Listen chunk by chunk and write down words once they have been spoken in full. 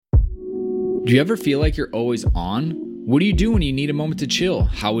Do you ever feel like you're always on? What do you do when you need a moment to chill?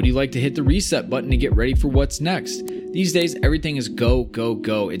 How would you like to hit the reset button to get ready for what's next? These days, everything is go, go,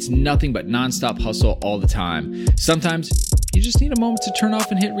 go. It's nothing but nonstop hustle all the time. Sometimes you just need a moment to turn off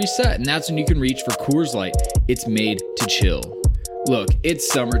and hit reset, and that's when you can reach for Coors Light. It's made to chill. Look,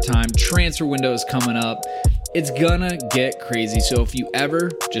 it's summertime, transfer window is coming up. It's gonna get crazy, so if you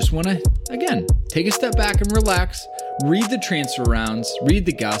ever just want to, again, take a step back and relax, read the transfer rounds, read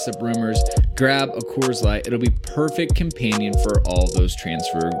the gossip rumors, grab a Coors Light. It'll be perfect companion for all those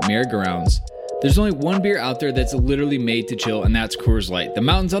transfer merry-go-rounds. There's only one beer out there that's literally made to chill, and that's Coors Light. The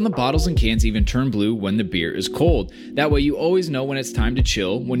mountains on the bottles and cans even turn blue when the beer is cold. That way you always know when it's time to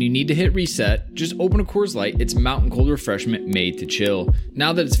chill. When you need to hit reset, just open a Coors Light. It's mountain cold refreshment made to chill.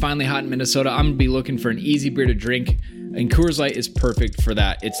 Now that it's finally hot in Minnesota, I'm going to be looking for an easy beer to drink, and Coors Light is perfect for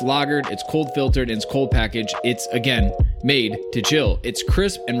that. It's lagered, it's cold filtered, and it's cold packaged. It's, again, made to chill. It's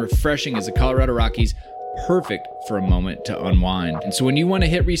crisp and refreshing as the Colorado Rockies. Perfect for a moment to unwind. And so when you want to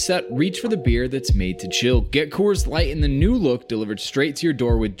hit reset, reach for the beer that's made to chill. Get Coors Light in the new look delivered straight to your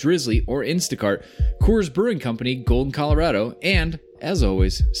door with Drizzly or Instacart. Coors Brewing Company, Golden, Colorado. And, as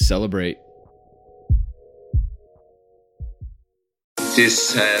always, celebrate.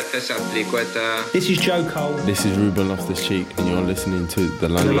 This is Joe Cole. This is Ruben Loftus-Cheek, and you're listening to the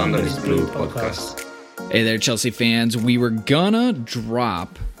London is Blue podcast. Hey there, Chelsea fans. We were gonna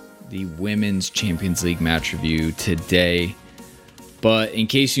drop the Women's Champions League match review today, but in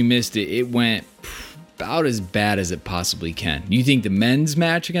case you missed it, it went about as bad as it possibly can. You think the men's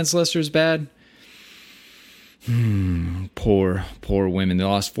match against Leicester is bad? Poor women. They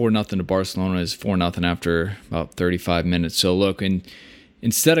lost 4-0 to Barcelona. It's 4-0 after about 35 minutes. So look, and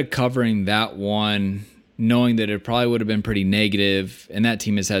instead of covering that one, knowing that it probably would have been pretty negative, and that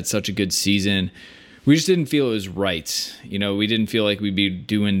team has had such a good season, we just didn't feel it was right. You know, we didn't feel like we'd be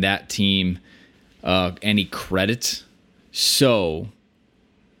doing that team any credit. So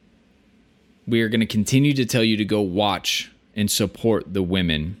we are going to continue to tell you to go watch and support the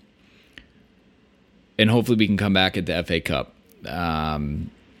women. And hopefully we can come back at the FA Cup. Again,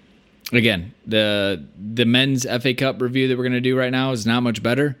 the men's FA Cup review that we're going to do right now is not much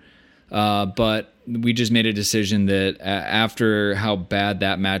better. But we just made a decision that after how bad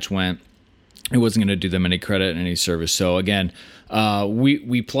that match went, it wasn't going to do them any credit and any service. So again,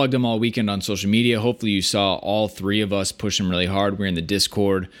 we plugged them all weekend on social media. Hopefully you saw all three of us push them really hard. We're in the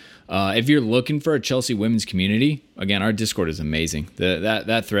Discord. If you're looking for a Chelsea women's community, again, our Discord is amazing.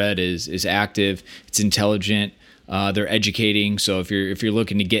 That thread is active. It's intelligent. They're educating. So if you're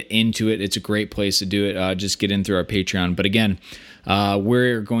looking to get into it, it's a great place to do it. Just get in through our Patreon. But again,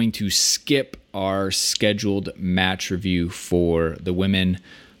 we're going to skip our scheduled match review for the women,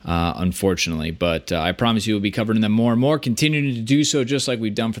 unfortunately, but I promise you we'll be covering them more and more, continuing to do so just like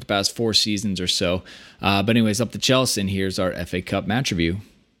we've done for the past 4 seasons or so. But anyways, up to Chelsea, and here's our FA Cup match review.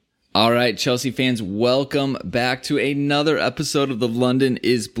 All right, Chelsea fans, welcome back to another episode of the London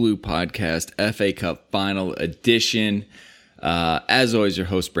is Blue podcast, FA Cup final edition. As always, your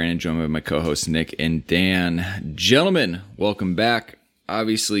host Brandon, joined by my co-hosts Nick and Dan. Gentlemen, welcome back.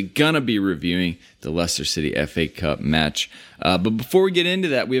 Obviously gonna be reviewing the Leicester City FA Cup match. But before we get into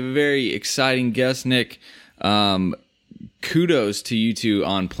that, we have a very exciting guest, Nick. Kudos to you two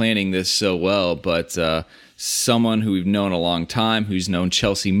on planning this so well, but someone who we've known a long time, who's known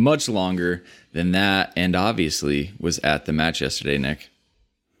Chelsea much longer than that, and obviously was at the match yesterday, Nick.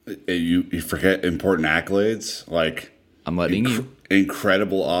 You forget important accolades, like I'm letting you.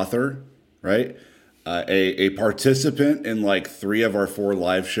 Incredible author, right? A participant in like 3 of our 4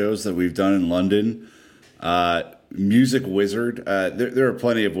 live shows that we've done in London. Music wizard. There are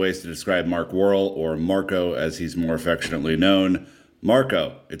plenty of ways to describe Mark Worrell, or Marco as he's more affectionately known.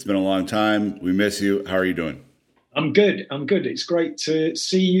 Marco, it's been a long time. We miss you. How are you doing? I'm good. It's great to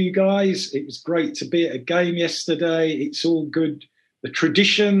see you guys. It was great to be at a game yesterday. It's all good. The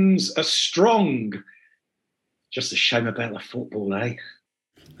traditions are strong. Just a shame about the football, eh?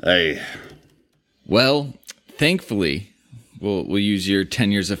 Hey. Well, thankfully, we'll use your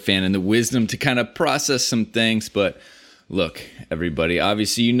 10 years of fan and the wisdom to kind of process some things. But look, everybody,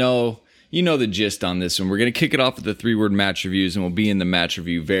 obviously you know the gist on this one. We're going to kick it off with the 3-word match reviews, and we'll be in the match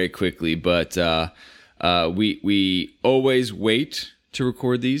review very quickly. But we always wait to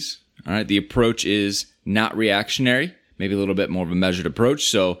record these. All right, the approach is not reactionary, maybe a little bit more of a measured approach.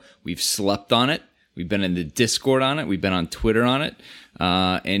 So we've slept on it. We've been in the Discord on it. We've been on Twitter on it.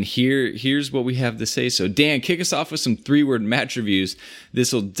 And here's what we have to say. So, Dan, kick us off with some 3-word match reviews.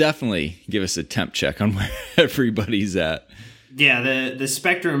 This will definitely give us a temp check on where everybody's at. Yeah, the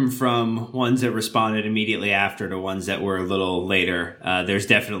spectrum from ones that responded immediately after to ones that were a little later, there's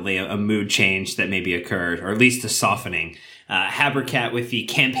definitely a mood change that maybe occurred, or at least a softening. Habercat with the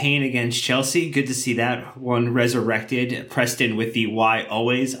campaign against Chelsea. Good to see that one resurrected. Preston with the why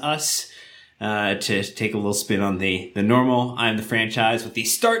always us. To take a little spin on the normal I'm the franchise with the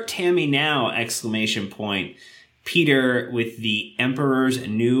start Tammy now ! Peter with the Emperor's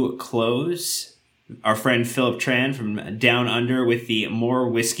new clothes. Our friend Philip Tran from Down Under with the more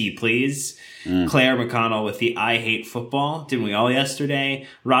whiskey, please. Claire McConnell with the I hate football. Didn't we all yesterday?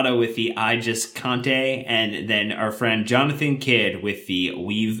 Rado with the I just Conte. And then our friend Jonathan Kidd with the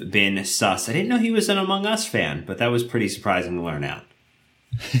we've been sus. I didn't know he was an Among Us fan, but that was pretty surprising to learn out.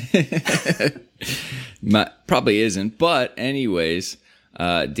 Probably isn't. But anyways,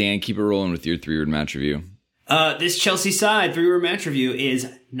 Dan, keep it rolling with your 3-word match review. This Chelsea side 3-word match review is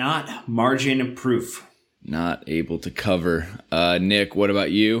not margin proof. Not able to cover. Nick, what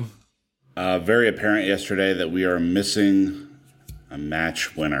about you? Very apparent yesterday that we are missing a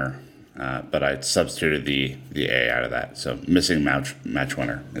match winner, but I substituted the A out of that. So missing match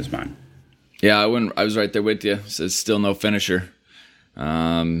winner is mine. Yeah, I was right there with you. So it's still no finisher.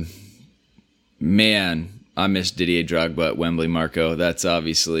 Man, I miss Didier Drogba at Wembley, Marco. That's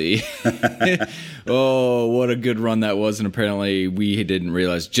obviously... Oh, what a good run that was. And apparently we didn't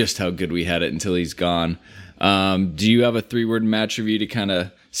realize just how good we had it until he's gone. Do you have a 3-word match review to kind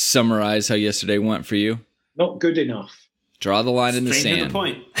of summarize how yesterday went for you? Not good enough. Draw the line in the sand. Straight to the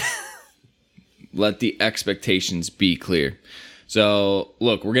point. Let the expectations be clear. So,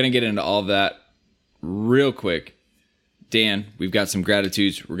 look, we're going to get into all of that real quick. Dan, we've got some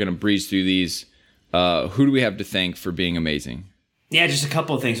gratitudes. We're going to breeze through these. Who do we have to thank for being amazing? Yeah, just a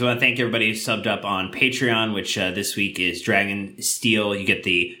couple of things. I want to thank everybody who subbed up on Patreon, which this week is Dragon Steel. You get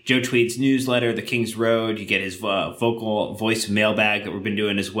the Joe Tweeds newsletter, The King's Road. You get his vocal voice mailbag that we've been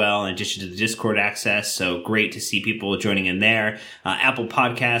doing as well, in addition to the Discord access. So great to see people joining in there. Apple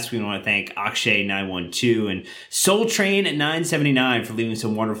Podcasts, we want to thank Akshay912 and Soul Train at 979 for leaving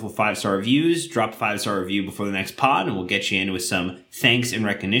some wonderful 5-star reviews. Drop a 5-star review before the next pod, and we'll get you in with some thanks and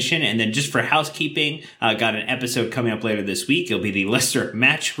recognition. And then just for housekeeping, got an episode coming up later this week. It'll be the Leicester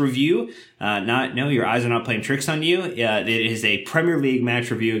match review. No, your eyes are not playing tricks on you. It is a Premier League match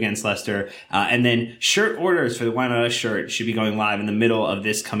review against Leicester. And then shirt orders for the Why Not Us shirt should be going live in the middle of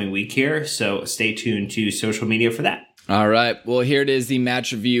this coming week here. So stay tuned to social media for that. All right. Well, here it is, the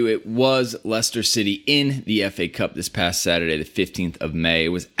match review. It was Leicester City in the FA Cup this past Saturday, the 15th of May. It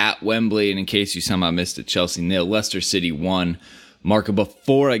was at Wembley. And in case you somehow missed it, Chelsea 0, Leicester City 1. Marco,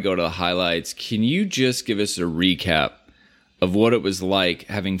 before I go to the highlights, can you just give us a recap of what it was like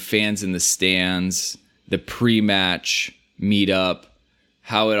having fans in the stands, the pre-match meetup,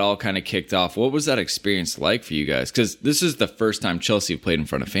 how it all kind of kicked off? What was that experience like for you guys? Because this is the first time Chelsea have played in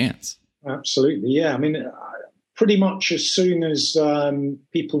front of fans. Absolutely, yeah. I mean, pretty much as soon as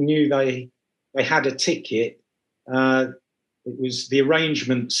people knew they had a ticket, it was the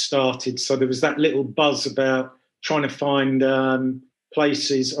arrangement started. So there was that little buzz about trying to find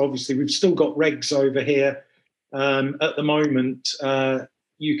places. Obviously, we've still got regs over here. At the moment,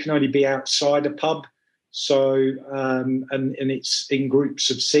 you can only be outside a pub, so and it's in groups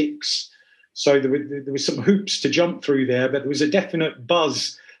of 6. So there were some hoops to jump through there, but there was a definite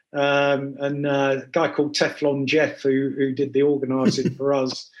buzz. And a guy called Teflon Jeff, who did the organising for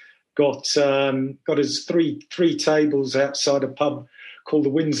us, got us three tables outside a pub called the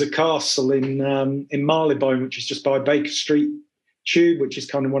Windsor Castle in Marylebone, which is just by Baker Street Tube, which is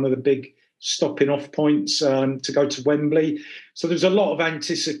kind of one of the big stopping off points to go to Wembley. So there's a lot of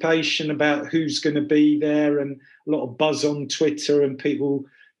anticipation about who's going to be there, and a lot of buzz on Twitter, and people,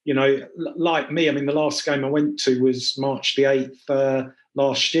 you know, like me. I mean, the last game I went to was March the 8th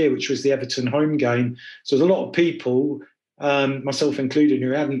last year, which was the Everton home game. So there's a lot of people, myself included, who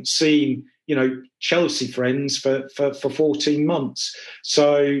hadn't seen, you know, Chelsea friends for 14 months.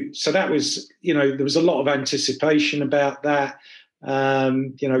 So that was, you know, there was a lot of anticipation about that.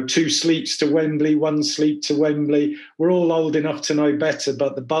 2 sleeps to Wembley, 1 sleep to Wembley. We're all old enough to know better,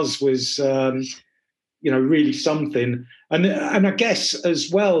 but the buzz was, really something. And I guess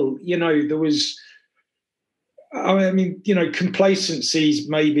as well, you know, there was, I mean, you know, complacency's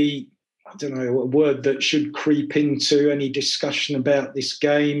maybe, I don't know, a word that should creep into any discussion about this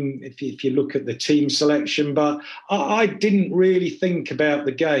game if you look at the team selection. But I didn't really think about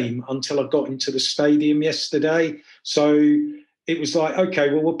the game until I got into the stadium yesterday. So it was like,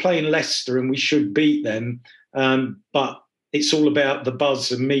 okay, well, we're playing Leicester and we should beat them. But it's all about the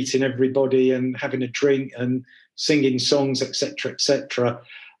buzz and meeting everybody and having a drink and singing songs, etc., etc.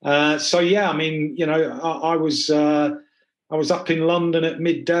 So, yeah, I mean, you know, I was I was up in London at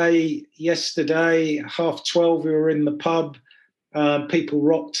midday yesterday, 12:30 we were in the pub. People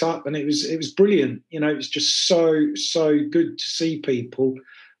rocked up, and it was brilliant. You know, it was just so good to see people,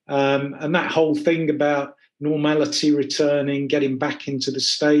 and that whole thing about normality returning, getting back into the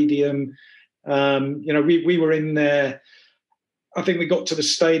stadium. You know, we were in there. I think we got to the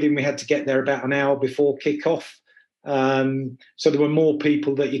stadium. We had to get there about an hour before kickoff. So there were more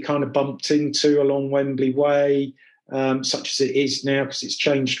people that you kind of bumped into along Wembley Way, such as it is now, because it's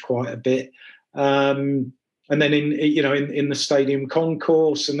changed quite a bit. And then in the stadium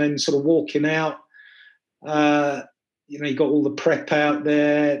concourse, and then sort of walking out, you know, you got all the prep out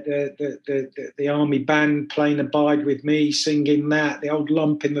there, the army band playing Abide With Me, singing that, the old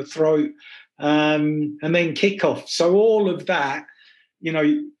lump in the throat, and then kickoff. So all of that, you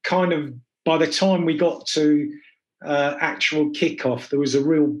know, kind of by the time we got to actual kickoff, there was a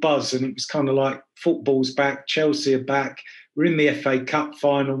real buzz, and it was kind of like football's back, Chelsea are back, we're in the FA Cup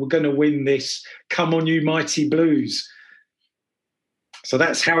final, we're going to win this, come on you mighty Blues. So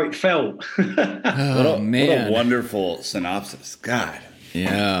that's how it felt. What a wonderful synopsis. God.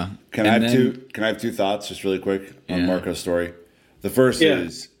 Yeah. Can I have two thoughts just really quick on Marco's story? The first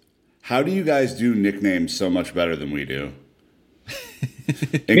is, how do you guys do nicknames so much better than we do?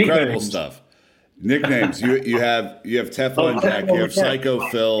 Incredible stuff. Nicknames. You have Teflon Jack, you have Psycho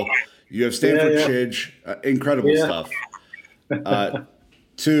Phil, you have Stanford Chidge. Incredible stuff.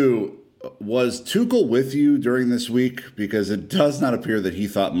 Two, was Tuchel with you during this week? Because it does not appear that he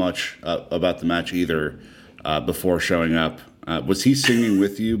thought much about the match either before showing up. Was he singing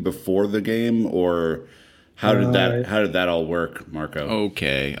with you before the game, or how did that all work, Marco?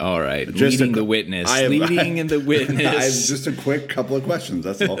 Okay, all right. Leading the witness. I have just a quick couple of questions.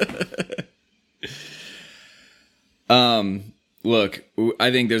 That's all. Look, I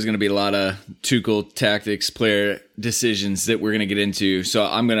think there's going to be a lot of Tuchel tactics, player decisions that we're going to get into. So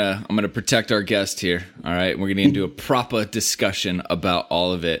I'm going to protect our guest here. All right. We're going to get into a proper discussion about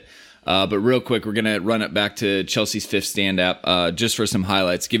all of it. But real quick, we're going to run it back to Chelsea's Fifth Stand app just for some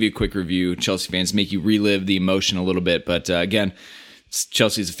highlights, give you a quick review. Chelsea fans, make you relive the emotion a little bit. But again, it's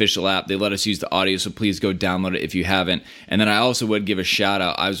Chelsea's official app. They let us use the audio, so please go download it if you haven't. And then I also would give a shout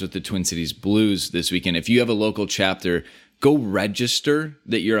out. I was with the Twin Cities Blues this weekend. If you have a local chapter, go register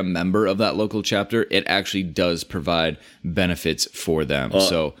that you're a member of that local chapter. It actually does provide benefits for them.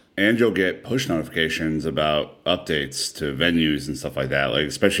 And you'll get push notifications about updates to venues and stuff like that. Like,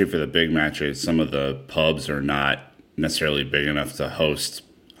 especially for the big matches, some of the pubs are not necessarily big enough to host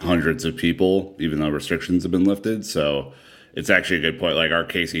hundreds of people, even though restrictions have been lifted. So it's actually a good point. Like, our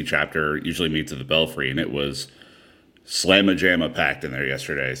KC chapter usually meets at the Belfry, and it was slamma-jamma packed in there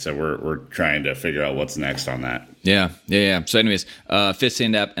yesterday. So we're trying to figure out what's next on that. Yeah. So anyways, Fifth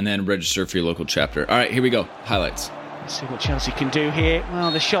Stand app, and then register for your local chapter. All right, here we go. Highlights. Let's see what Chelsea can do here. Well,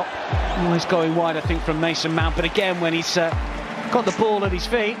 the shot always going wide, I think, from Mason Mount. But again, when he's got the ball at his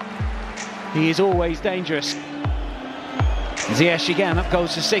feet, he is always dangerous. Ziyech again, up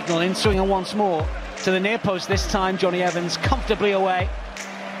goes the signal, in swinging once more to the near post this time. Johnny Evans comfortably away.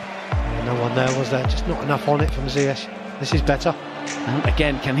 No one there, was there? Just not enough on it from Ziyech. This is better. And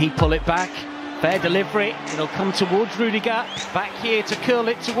again, can he pull it back? Fair delivery. It'll come towards Rudiger. Back here to curl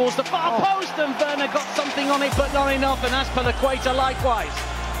it towards the far post. And Werner got something on it, but not enough. And Azpilicueta likewise.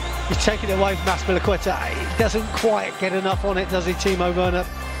 He's taking it away from Azpilicueta. He doesn't quite get enough on it, does he, Timo Werner?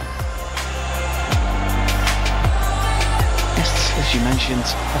 Yes, as you mentioned,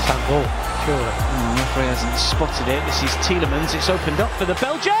 that's handball, surely. The referee hasn't spotted it. This is Tielemans. It's opened up for the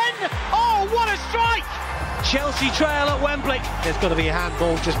Belgian. Oh, what a strike! Chelsea trail at Wembley. There's got to be a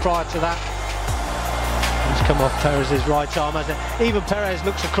handball just prior to that. It's come off Perez's right arm. Even Perez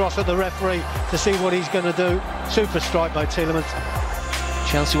looks across at the referee to see what he's going to do. Super strike by Tielemans.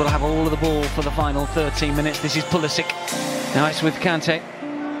 Chelsea will have all of the ball for the final 13 minutes. This is Pulisic. Now it's with Kante.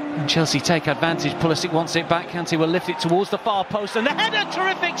 And Chelsea take advantage. Pulisic wants it back. Kante will lift it towards the far post. And the header,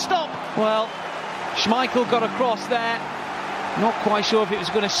 terrific stop. Well, Schmeichel got across there. Not quite sure if it was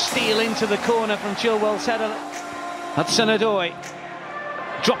going to steal into the corner from Chilwell's header. Hudson-Odoi.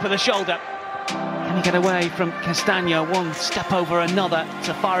 Drop of the shoulder. Can he get away from Castagna? One step over another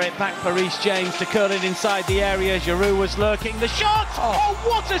to fire it back for Reece James to curl it inside the area. Giroud was lurking. The shot! Oh,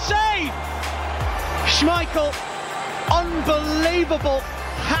 what a save! Schmeichel, unbelievable.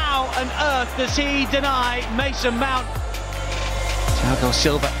 How on earth does he deny Mason Mount? Thiago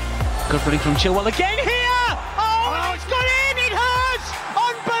Silva. Good running from Chilwell again here! Oh, it's gone in! It has!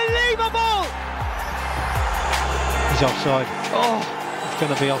 Unbelievable! He's offside. Oh.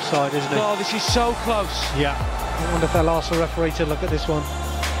 Going to be offside, isn't it? Oh, this is so close. Yeah. I wonder if they'll ask the referee to look at this one.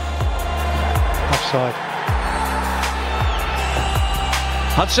 Offside.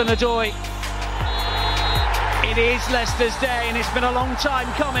 Hudson-Odoi. It is Leicester's day, and it's been a long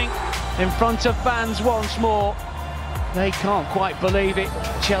time coming. In front of fans once more. They can't quite believe it.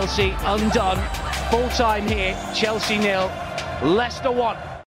 Chelsea undone. Full time here. Chelsea 0. Leicester 1.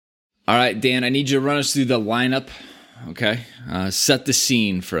 All right, Dan, I need you to run us through the lineup. Okay. Set the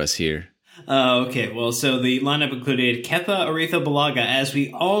scene for us here. Okay, well, so the lineup included Kepa Arrizabalaga, as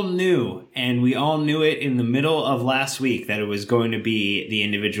we all knew, and we all knew it in the middle of last week that it was going to be the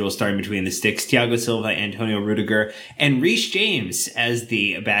individual starting between the sticks, Thiago Silva, Antonio Rudiger, and Reece James as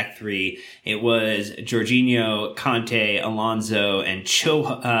the back three. It was Jorginho, Conte, Alonso, and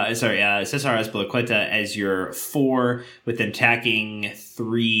Cesar Azpilicueta as your four, with attacking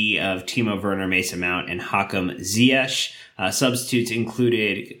three of Timo Werner, Mason Mount, and Hakim Ziyech. Substitutes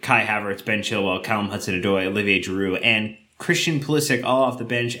included Kai Havertz, Ben Chilwell, Callum Hudson-Odoi, Olivier Giroud, and Christian Pulisic, all off the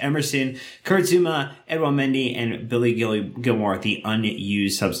bench. Emerson, Kurt Zouma, Edouard Mendy, and Billy Gilmore, the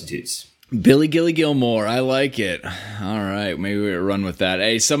unused substitutes. Billy Gilmore, I like it. All right, maybe we'll run with that.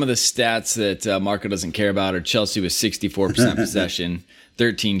 Hey, some of the stats that Marco doesn't care about are Chelsea with 64% possession,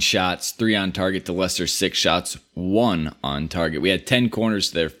 13 shots, 3 on target to Leicester, 6 shots, 1 on target. We had 10 corners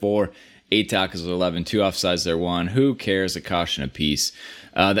to their 4. 8 tackles, 11, 2 offsides, there 1. Who cares? A caution apiece.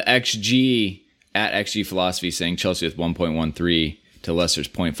 The XG at XG Philosophy saying Chelsea with 1.13 to Leicester's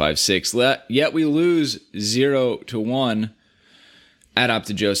 0.56. Yet we lose 0-1. At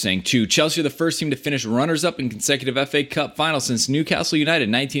Opta-Joe saying 2. Chelsea are the first team to finish runners-up in consecutive FA Cup finals since Newcastle United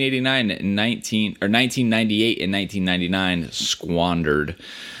 1998 and 1999 squandered.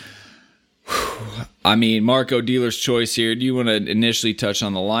 I mean, Marco, dealer's choice here. Do you want to initially touch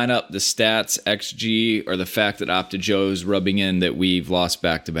on the lineup, the stats, XG, or the fact that Opta-Joe's rubbing in that we've lost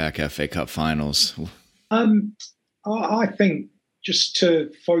back-to-back FA Cup finals? I think just to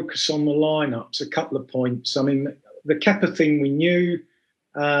focus on the lineups, a couple of points. I mean, the Kepa thing we knew.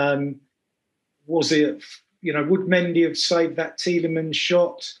 Was it, would Mendy have saved that Tielemans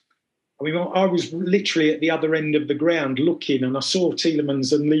shot? I mean, I was literally at the other end of the ground looking, and I saw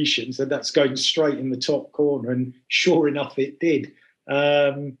Tielemans unleash it and said, that's going straight in the top corner. And sure enough, it did.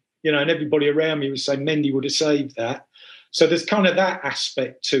 And everybody around me was saying Mendy would have saved that. So there's kind of that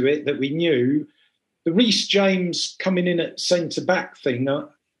aspect to it that we knew. The Reece James coming in at centre-back thing,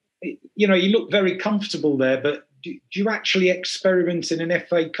 he looked very comfortable there, but do you actually experiment in an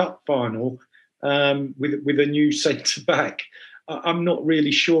FA Cup final with a new centre-back? I'm not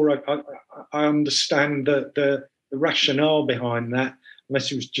really sure I understand the rationale behind that, unless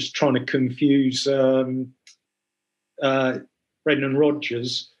he was just trying to confuse Brendan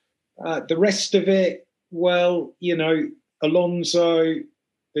Rodgers. The rest of it, well, Alonso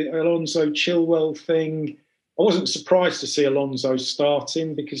Chilwell thing, I wasn't surprised to see Alonso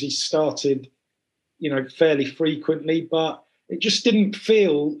starting because he started, fairly frequently, but it just didn't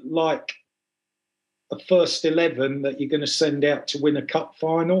feel like a first 11 that you're going to send out to win a cup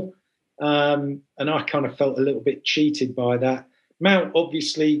final. And I kind of felt a little bit cheated by that. Mount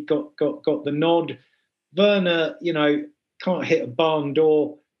obviously got the nod. Werner, can't hit a barn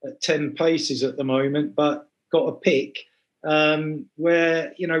door at 10 paces at the moment, but got a pick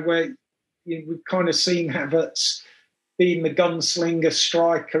where we've kind of seen Havertz being the gunslinger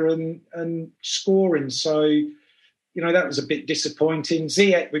striker and scoring. So, that was a bit disappointing.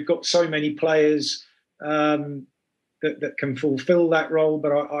 Ziyech, we've got so many players that can fulfil that role,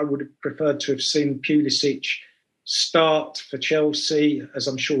 but I would have preferred to have seen Pulisic start for Chelsea, as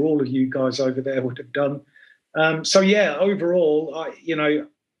I'm sure all of you guys over there would have done. Overall,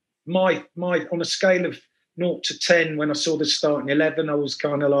 my on a scale of 0 to 10, when I saw the starting 11, I was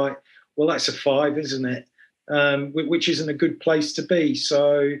kind of like, well, that's a 5, isn't it? Which isn't a good place to be.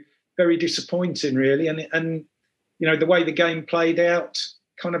 So very disappointing, really. And the way the game played out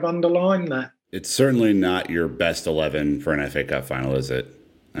kind of underlined that. It's certainly not your best 11 for an FA Cup final, is it?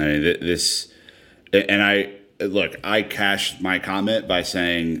 I mean, I cashed my comment by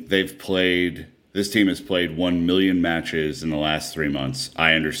saying this team has played 1 million matches in the last 3 months.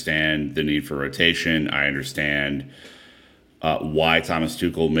 I understand the need for rotation. I understand why Thomas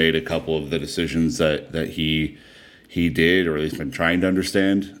Tuchel made a couple of the decisions that he did, or at least been trying to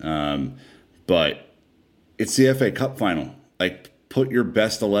understand. But it's the FA Cup final. Like, put your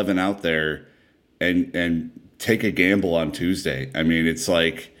best 11 out there and take a gamble on Tuesday. I mean, it's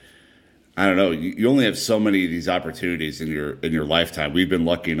like, I don't know. You only have so many of these opportunities in your lifetime. We've been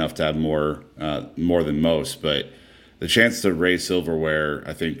lucky enough to have more than most, but the chance to raise silverware,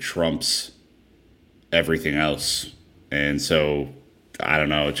 I think, trumps everything else. And so, I don't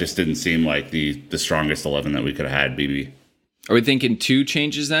know. It just didn't seem like the strongest 11 that we could have had, BB. Are we thinking 2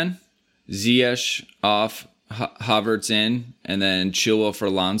 changes then? Ziyech off, Havertz in, and then Chilwell for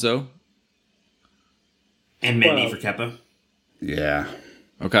Alonso. And Mendy for Kepa. Yeah.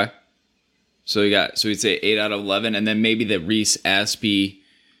 Okay. So we'd say 8 out of 11, and then maybe the Reece Aspie.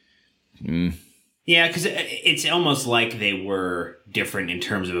 Yeah, because it's almost like they were different in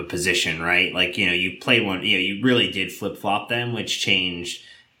terms of a position, right? Like, you played one, you really did flip-flop them, which changed.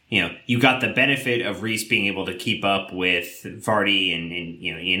 You got the benefit of Reece being able to keep up with Vardy and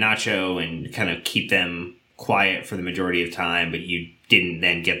Iheanacho and kind of keep them quiet for the majority of time, but you didn't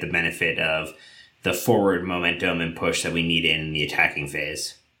then get the benefit of the forward momentum and push that we needed in the attacking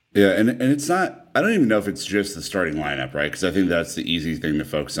phase. Yeah, and it's not, I don't even know if it's just the starting lineup, right? Because I think that's the easy thing to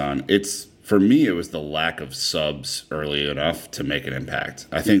focus on. For me, it was the lack of subs early enough to make an impact.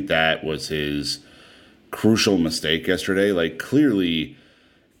 I think that was his crucial mistake yesterday. Like, clearly,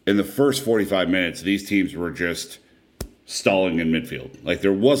 in the first 45 minutes, these teams were just stalling in midfield. Like,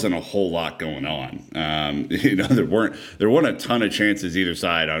 there wasn't a whole lot going on. There weren't a ton of chances either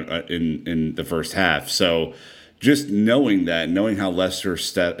side in the first half. So just knowing how Leicester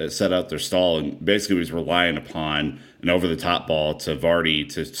set out their stall and basically was relying upon an over-the-top ball to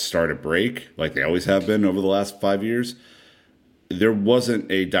Vardy to start a break, like they always have been over the last 5 years, there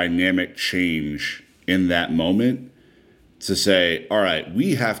wasn't a dynamic change in that moment to say, all right,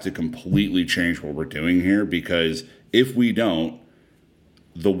 we have to completely change what we're doing here, because if we don't,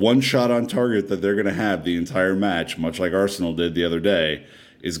 the one shot on target that they're going to have the entire match, much like Arsenal did the other day,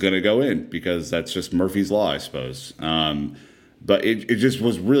 is going to go in, because that's just Murphy's Law, I suppose. But it just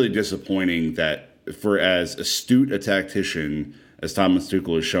was really disappointing that for as astute a tactician as Thomas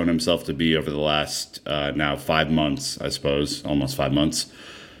Tuchel has shown himself to be over the last now 5 months, I suppose, almost 5 months,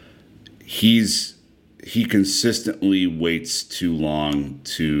 he consistently waits too long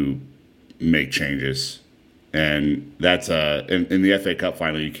to make changes. And that's in the FA Cup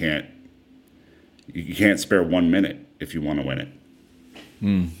final, you can't spare 1 minute if you want to win it.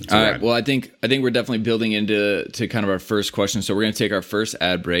 All right. Well, I think we're definitely building into kind of our first question. So we're going to take our first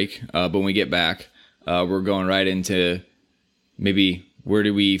ad break. But when we get back, we're going right into maybe where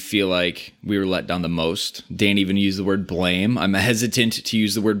do we feel like we were let down the most. Dan even used the word blame. I'm hesitant to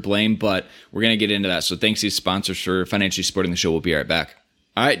use the word blame, but we're going to get into that. So thanks to these sponsors for financially supporting the show. We'll be right back.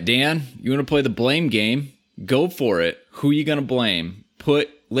 All right, Dan, you want to play the blame game? Go for it. Who are you going to blame?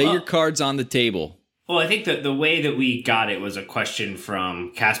 Lay your cards on the table. Well, I think that the way that we got it was a question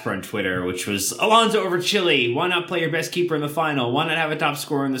from Casper on Twitter, which was Alonso over Chile. Why not play your best keeper in the final? Why not have a top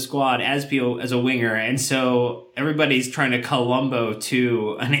scorer in the squad, Aspie as a winger? And so everybody's trying to Columbo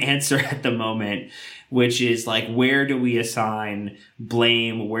to an answer at the moment, which is like, where do we assign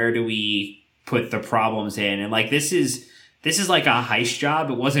blame? Where do we put the problems in? And like, this is like a heist job.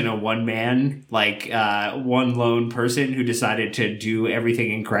 It wasn't a one man, one lone person who decided to do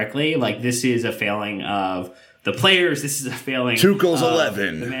everything incorrectly. Like, this is a failing of the players. This is a failing Tuchel's of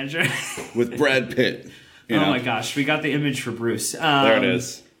 11 the manager with Brad Pitt. My gosh, we got the image for Bruce. There it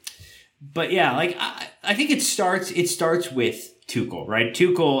is. But yeah, like I think it starts with Tuchel, right?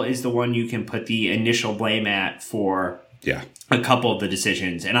 Tuchel is the one you can put the initial blame at for a couple of the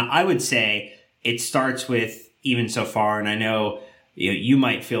decisions, and I would say it starts with. Even so far, and I know you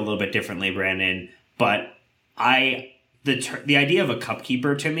might feel a little bit differently, Brandon, but the idea of a cup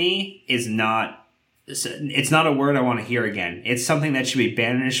keeper to me is not a word I want to hear again. It's something that should be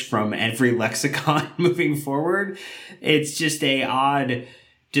banished from every lexicon moving forward. It's just a odd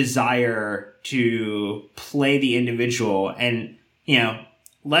desire to play the individual, and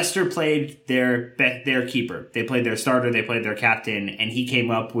Leicester played their keeper. They played their starter. They played their captain, and he came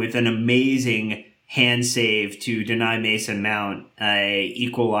up with an amazing hand save to deny Mason Mount a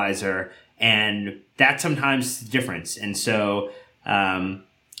equalizer, and that's sometimes the difference. And so,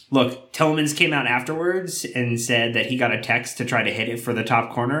 look, Tielemans came out afterwards and said that he got a text to try to hit it for the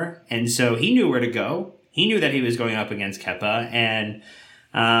top corner, and so he knew where to go. He knew that he was going up against Kepa, and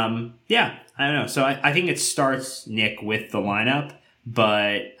I don't know. So I think it starts, Nick, with the lineup,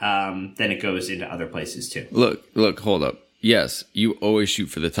 but then it goes into other places too. Look, hold up. Yes, you always shoot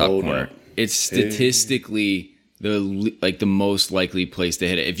for the top corner. It's statistically the most likely place to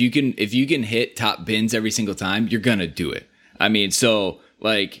hit it. If you can hit top bins every single time, you're gonna do it. I mean, so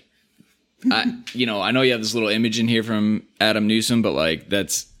like, I know you have this little image in here from Adam Newsom, but like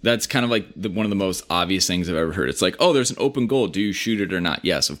that's kind of like one of the most obvious things I've ever heard. It's like, oh, there's an open goal. Do you shoot it or not?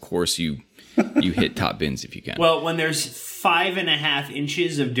 Yes, of course you hit top bins if you can. Well, when there's 5.5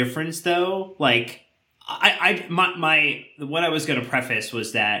 inches of difference, though, like what I was going to preface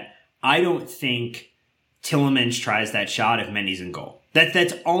was that I don't think Tielemans tries that shot if Mendy's in goal.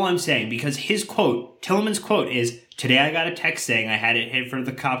 That's all I'm saying, because Tielemans' quote is, "Today I got a text saying I had it hit for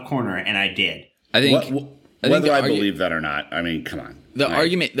the top corner, and I did." I think Whether I believe that or not, I mean, come on. The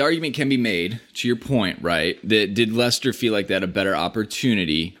argument can be made, to your point, right? That did Leicester feel like they had a better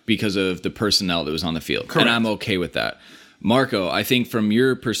opportunity because of the personnel that was on the field? Correct. And I'm okay with that. Marco, I think from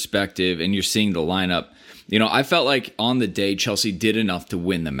your perspective, and you're seeing the lineup, I felt like on the day Chelsea did enough to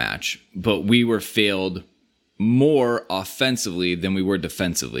win the match, but we were failed more offensively than we were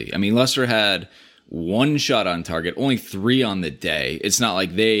defensively. I mean, Leicester had 1 shot on target, only 3 on the day. It's not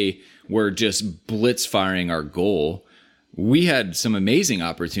like they were just blitz firing our goal. We had some amazing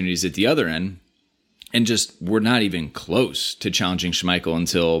opportunities at the other end, and just were not even close to challenging Schmeichel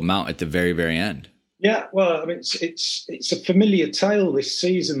until Mount at the very, very end. Yeah, well, I mean, it's a familiar tale this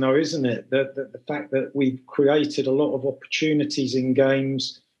season, though, isn't it? The fact that we've created a lot of opportunities in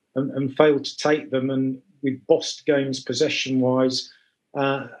games and failed to take them, and we've bossed games possession-wise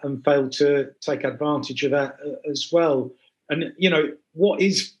and failed to take advantage of that as well. And, what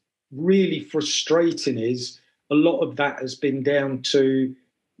is really frustrating is a lot of that has been down to,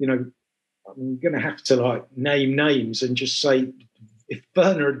 I'm going to have to name names and just say, if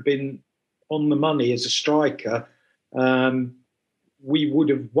Werner had been on the money as a striker, we would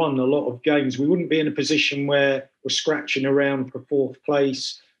have won a lot of games. We wouldn't be in a position where we're scratching around for 4th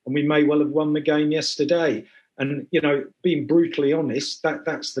place, and we may well have won the game yesterday. And, being brutally honest,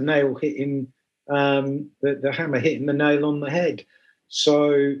 that's the nail hitting, the hammer hitting the nail on the head.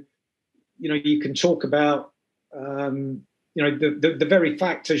 So, you can talk about, the very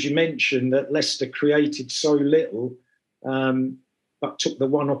fact, as you mentioned, that Leicester created so little, but took the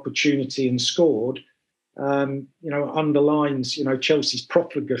one opportunity and scored, underlines, Chelsea's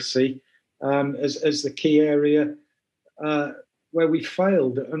profligacy as the key area where we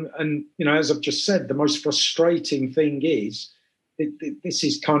failed. And as I've just said, the most frustrating thing is this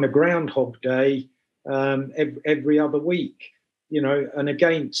is kind of Groundhog Day every other week, and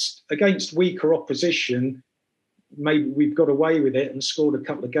against weaker opposition, maybe we've got away with it and scored a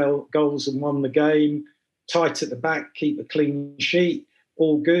couple of goals and won the game, tight at the back, keep a clean sheet,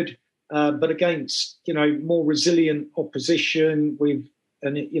 all good. But against, more resilient opposition with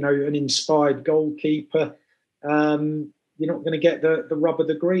an inspired goalkeeper, you're not going to get the rub of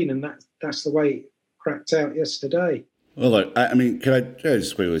the green, and that's the way it cracked out yesterday. Well, look, I mean, can I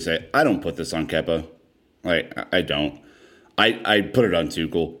just quickly say, I don't put this on Kepa. I don't. I put it on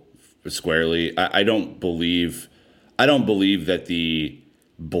Tuchel squarely. I don't believe that the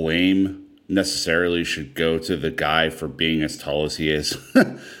blame necessarily should go to the guy for being as tall as he is.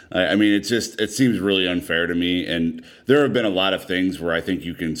 I mean, it seems really unfair to me. And there have been a lot of things where I think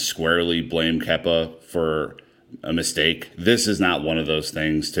you can squarely blame Kepa for a mistake. This is not one of those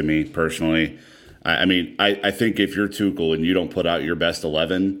things to me personally. I mean, I think if you're Tuchel and you don't put out your best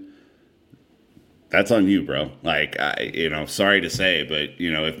 11, that's on you, bro. Sorry to say, but,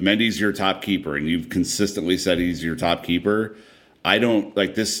 if Mendy's your top keeper and you've consistently said he's your top keeper, I don't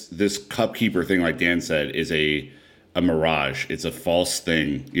like this cup keeper thing, like Dan said, is a mirage. It's a false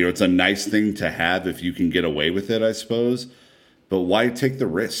thing. It's a nice thing to have if you can get away with it, I suppose. But why take the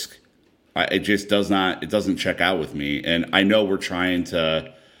risk? It just doesn't check out with me. And I know we're trying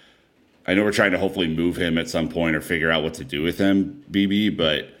to hopefully move him at some point or figure out what to do with him, BB,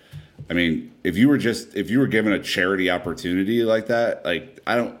 but I mean, if you were given a charity opportunity like that,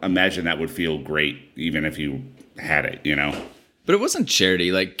 I don't imagine that would feel great, even if you had it, But it wasn't charity.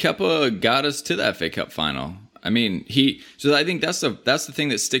 Kepa got us to that FA Cup final. I mean, so I think that's the thing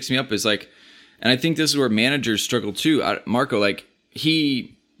that sticks me up is and I think this is where managers struggle too. Marco,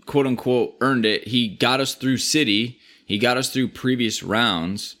 he quote unquote earned it. He got us through City. He got us through previous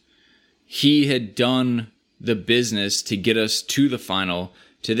rounds. He had done the business to get us to the final,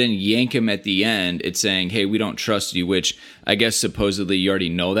 to then yank him at the end. It's saying, hey, we don't trust you, which I guess supposedly you already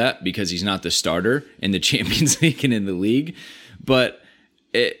know that because he's not the starter in the Champions League and in the league. But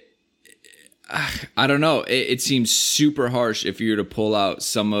I don't know. It seems super harsh if you were to pull out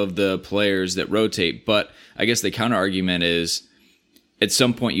some of the players that rotate. But I guess the counter argument is at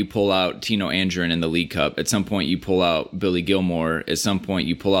some point you pull out Tino Anjorin in the League Cup. At some point you pull out Billy Gilmore. At some point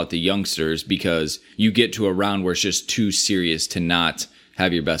you pull out the youngsters because you get to a round where it's just too serious to not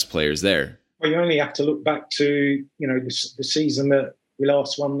have your best players there. Well, you only have to look back to, the season that we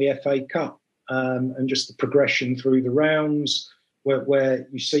last won the FA Cup and just the progression through the rounds where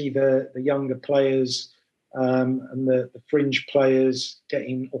you see the younger players and the fringe players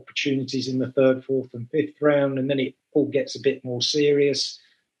getting opportunities in the 3rd, 4th and 5th round. And then it all gets a bit more serious.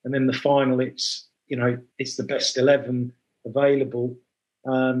 And then the final, it's the best 11 available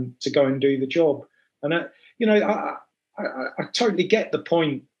to go and do the job. And, I totally get the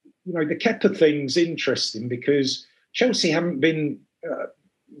point. The Kepa thing's interesting because Chelsea haven't been,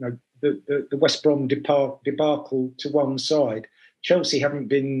 the West Brom debacle to one side, Chelsea haven't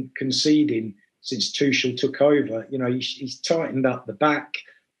been conceding since Tuchel took over. You know, he's tightened up the back.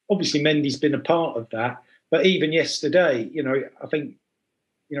 Obviously, Mendy's been a part of that. But even yesterday, you know, I think,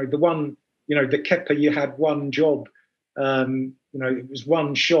 you know, the Kepa, you had one job. You know, it was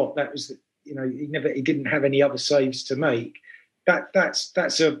one shot. That was, you know, he didn't have any other saves to make.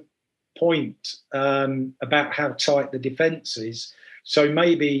 That's a point about how tight the defence is. So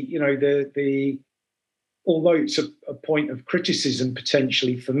maybe, you know, the although it's a point of criticism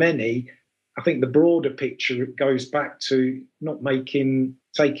potentially for many, I think the broader picture goes back to not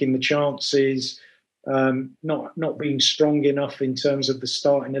taking the chances, not being strong enough in terms of the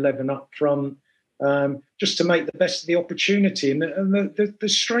starting 11 up front, just to make the best of the opportunity. And the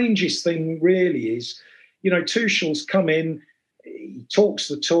strangest thing really is, you know, Tuchel's come in, he talks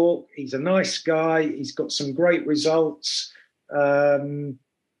the talk, he's a nice guy, he's got some great results.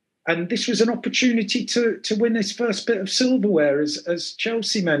 And this was an opportunity to win his first bit of silverware as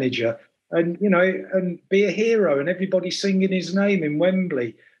Chelsea manager, and, you know, and be a hero, and everybody singing his name in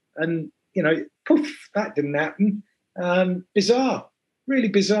Wembley. And, you know, poof, that didn't happen. Bizarre, really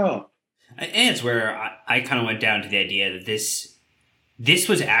bizarre. And it's where I kind of went down to the idea that this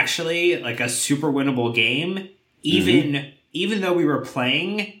was actually like a super winnable game, even though we were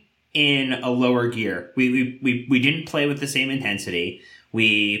playing in a lower gear. We didn't play with the same intensity.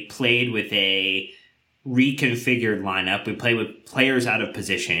 We played with a reconfigured lineup. We played with players out of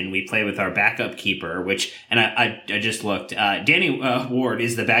position. We played with our backup keeper, and I just looked. Danny Ward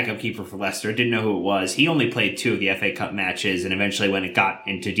is the backup keeper for Leicester. Didn't know who it was. He only played 2 of the FA Cup matches, and eventually when it got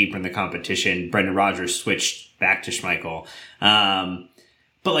into deeper in the competition, Brendan Rodgers switched back to Schmeichel.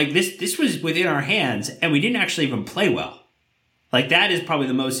 But like this was within our hands, and we didn't actually even play well. Like, that is probably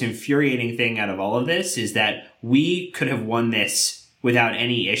the most infuriating thing out of all of this, is that we could have won this without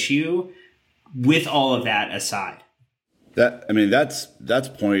any issue with all of that aside. That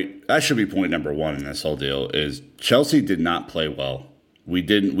should be point number one in this whole deal, is Chelsea did not play well.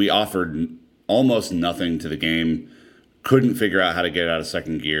 We offered almost nothing to the game, couldn't figure out how to get out of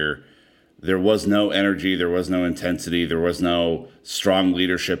second gear. There was no energy, there was no intensity, there was no strong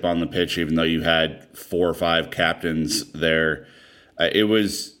leadership on the pitch, even though you had 4 or 5 captains there. It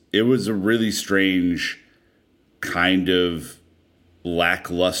was a really strange kind of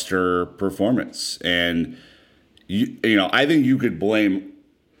lackluster performance. And, you know, I think you could blame,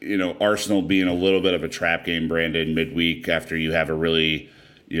 you know, Arsenal being a little bit of a trap game, Brandon, midweek, after you have a really,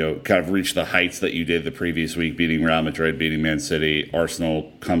 you know, kind of reach the heights that you did the previous week, beating Real Madrid, beating Man City.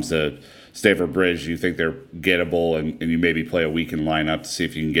 Arsenal comes to Stamford Bridge, you think they're gettable, and you maybe play a weekend lineup to see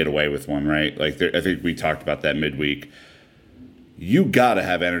if you can get away with one, right? Like, I think we talked about that midweek. You got to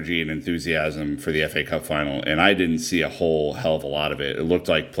have energy and enthusiasm for the FA Cup final, and I didn't see a whole hell of a lot of it. It looked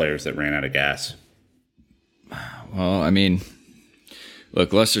like players that ran out of gas. Well, I mean,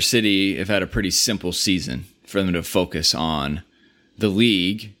 look, Leicester City have had a pretty simple season for them to focus on the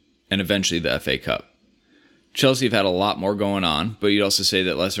league and eventually the FA Cup. Chelsea have had a lot more going on, but you'd also say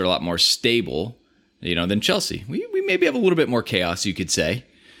that Leicester are a lot more stable, you know, than Chelsea. We maybe have a little bit more chaos, you could say,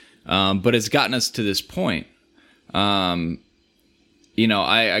 but it's gotten us to this point. You know,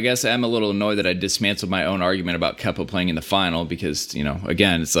 I guess I'm a little annoyed that I dismantled my own argument about Kepa playing in the final because, you know,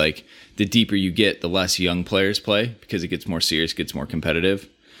 again, it's like the deeper you get, the less young players play because it gets more serious, gets more competitive.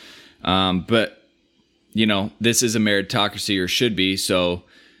 But, you know, this is a meritocracy, or should be. So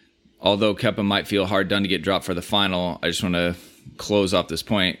although Kepa might feel hard done to get dropped for the final, I just want to close off this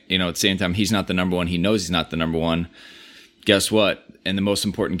point. You know, at the same time, he's not the number one. He knows he's not the number one. Guess what? In the most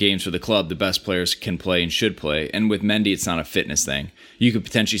important games for the club, the best players can play and should play. And with Mendy, it's not a fitness thing. You could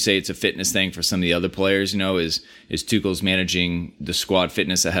potentially say it's a fitness thing for some of the other players, you know, is Tuchel's managing the squad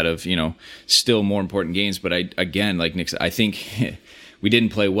fitness ahead of, you know, still more important games. But again, like Nick said, I think we didn't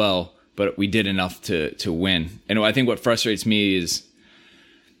play well, but we did enough to win. And I think what frustrates me is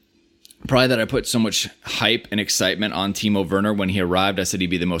probably that I put so much hype and excitement on Timo Werner when he arrived. I said he'd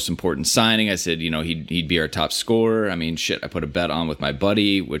be the most important signing. I said, you know, he'd be our top scorer. I mean, shit, I put a bet on with my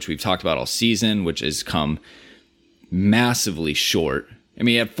buddy, which we've talked about all season, which has come massively short. I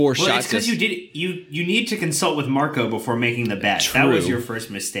mean, he had 4 shots. It's because you need to consult with Marco before making the bet. True. That was your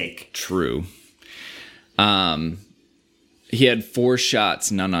first mistake. True. He had 4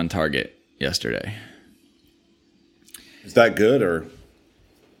 shots, none on target yesterday. Is that good or?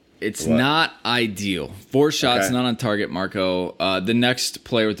 It's not ideal. 4 shots, okay. None on target, Marco. The next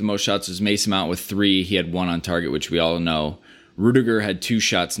player with the most shots was Mason Mount with 3. He had 1 on target, which we all know. Rudiger had 2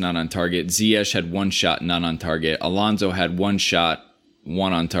 shots, none on target. Ziyech had 1 shot, none on target. Alonso had 1 shot,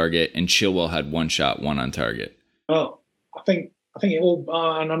 1 on target. And Chilwell had 1 shot, 1 on target. Well, I think I think it all,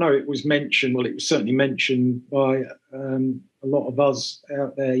 and I know it was mentioned. Well, it was certainly mentioned by a lot of us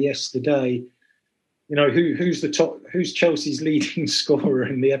out there yesterday. You know, who's Chelsea's leading scorer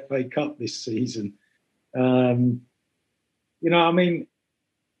in the FA Cup this season? You know, I mean,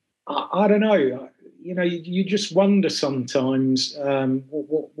 I don't know. You know, you just wonder sometimes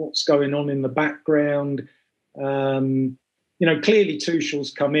what's going on in the background. You know, clearly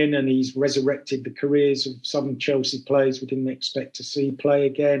Tuchel's come in and he's resurrected the careers of some Chelsea players we didn't expect to see play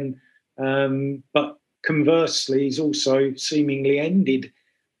again. But conversely, he's also seemingly ended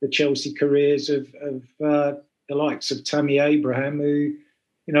the Chelsea careers of the likes of Tammy Abraham, who,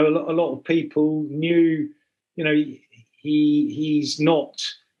 you know, a lot of people knew, you know, he's not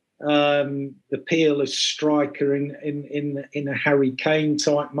the peerless striker in a Harry Kane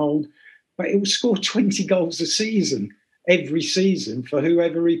type mould, but he will score 20 goals a season, every season, for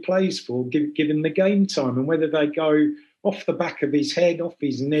whoever he plays for, given the game time. And whether they go off the back of his head, off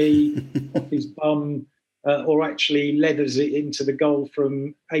his knee, off his bum, or actually leathers it into the goal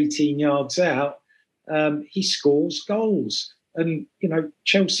from 18 yards out, he scores goals. And, you know,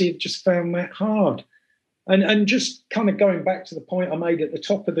 Chelsea have just found that hard. And just kind of going back to the point I made at the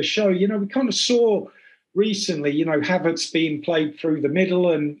top of the show, you know, we kind of saw recently, you know, Havertz being played through the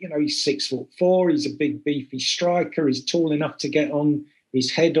middle, and, you know, he's 6'4", he's a big beefy striker, he's tall enough to get on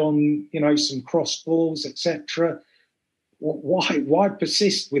his head on, you know, some cross balls, etc. Why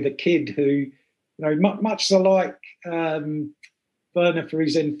persist with a kid who, you know, much as I like Werner for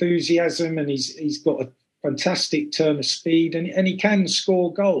his enthusiasm, and he's got a fantastic turn of speed, and he can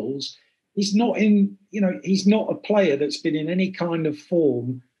score goals. He's not he's not a player that's been in any kind of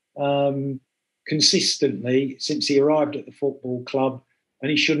form consistently since he arrived at the football club, and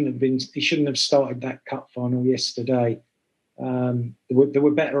he shouldn't have started that cup final yesterday. There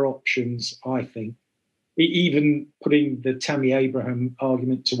were better options, I think. Even putting the Tammy Abraham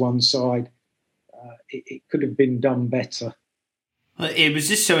argument to one side, it could have been done better. It was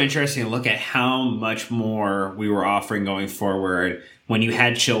just so interesting to look at how much more we were offering going forward when you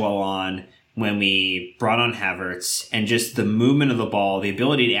had Chilwell on, when we brought on Havertz, and just the movement of the ball, the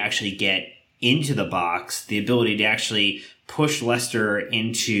ability to actually get into the box, the ability to actually push Leicester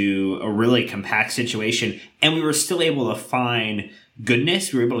into a really compact situation. And we were still able to find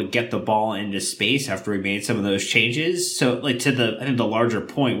goodness. We were able to get the ball into space after we made some of those changes. So, like, I think the larger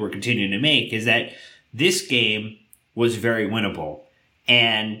point we're continuing to make is that this game was very winnable.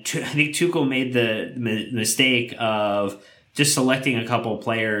 And I think Tuchel made the mistake of just selecting a couple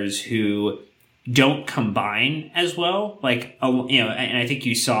players who don't combine as well. Like, you know, and I think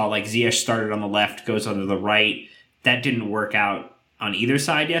you saw, like, Ziyech started on the left, goes onto the right. That didn't work out on either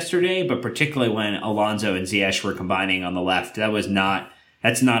side yesterday, but particularly when Alonso and Ziyech were combining on the left, that's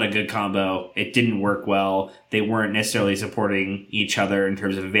not a good combo. It didn't work well. They weren't necessarily supporting each other in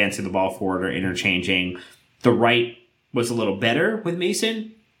terms of advancing the ball forward or interchanging. The right was a little better with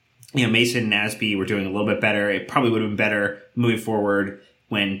Mason. You know, Mason and Aspi were doing a little bit better. It probably would have been better moving forward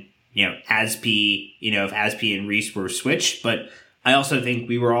when, you know, Aspi, you know, if Aspi and Reece were switched. But I also think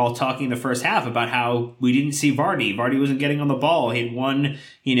we were all talking the first half about how we didn't see Vardy. Vardy wasn't getting on the ball. He had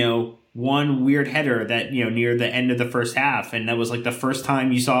one weird header that, you know, near the end of the first half. And that was like the first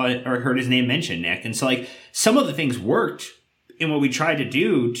time you saw it or heard his name mentioned, Nick. And so, like, some of the things worked in what we tried to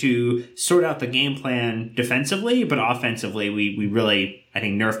do to sort out the game plan defensively, but offensively, we really, I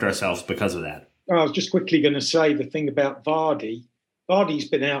think, nerfed ourselves because of that. I was just quickly going to say the thing about Vardy. Vardy's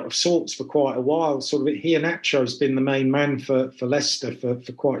been out of sorts for quite a while. Sort of, Iheanacho's been the main man for Leicester for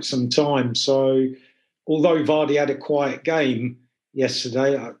quite some time. So, although Vardy had a quiet game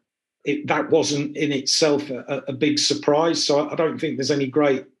yesterday, that wasn't in itself a big surprise. So I don't think there's any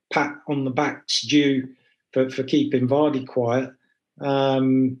great pat on the backs due for keeping Vardy quiet.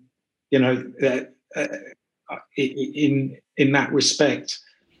 You know, in that respect.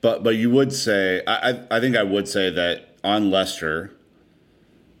 But you would say, I think I would say that on Leicester,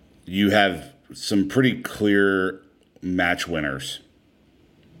 you have some pretty clear match winners,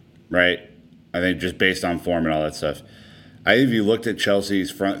 right? I think just based on form and all that stuff. I think if you looked at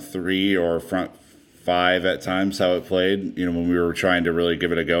Chelsea's front three or front five at times, how it played, you know, when we were trying to really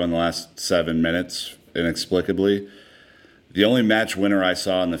give it a go in the last 7 minutes, inexplicably, the only match winner I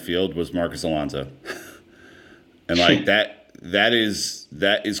saw in the field was Marcos Alonso. And like that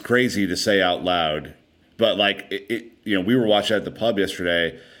is crazy to say out loud. But like it, you know, we were watching at the pub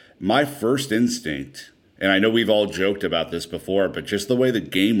yesterday. My first instinct, and I know we've all joked about this before, but just the way the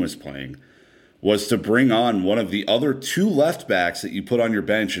game was playing, was to bring on one of the other two left backs that you put on your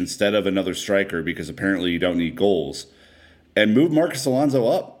bench instead of another striker, because apparently you don't need goals, and move Marcos Alonso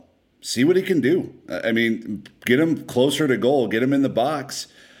up. see what he can do. I mean, get him closer to goal, get him in the box,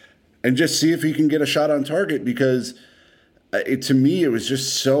 and just see if he can get a shot on target, because to me, it was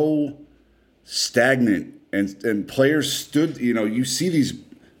just so stagnant, and players stood, you see these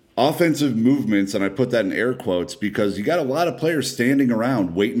offensive movements, and I put that in air quotes because you got a lot of players standing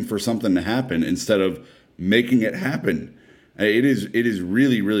around waiting for something to happen instead of making it happen. It is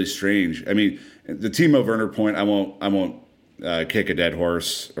really, really strange. I mean, the Timo Werner point, I won't kick a dead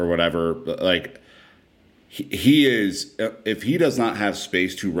horse or whatever, but like he is, if he does not have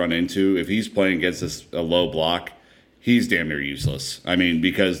space to run into, if he's playing against a low block, he's damn near useless. I mean,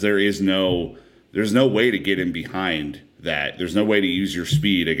 because there's no way to get in behind that. There's no way to use your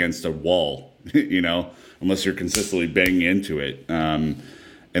speed against a wall, unless you're consistently banging into it. And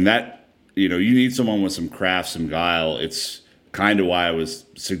that, you need someone with some craft, some guile. It's kind of why I was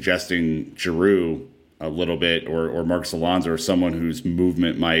suggesting Giroud a little bit, or Marcos Alonso, or someone whose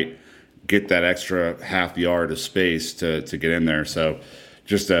movement might get that extra half yard of space to get in there. So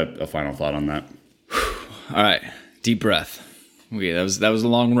just a final thought on that. All right. Deep breath. Okay, that was a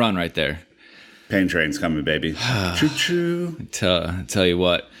long run right there. Pain train's coming, baby. Choo-choo. Tell you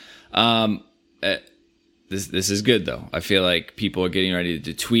what. This is good, though. I feel like people are getting ready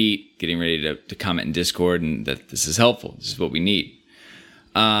to tweet, getting ready to comment in Discord, and that this is helpful. This is what we need.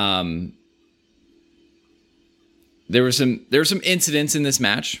 There were some incidents in this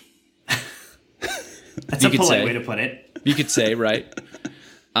match. That's a polite way to put it. You could say, right?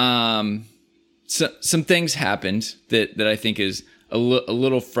 So, some things happened that I think is a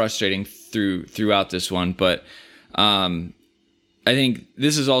little frustrating throughout this one, but I think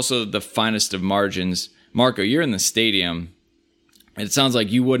this is also the finest of margins. Marco, you're in the stadium. It sounds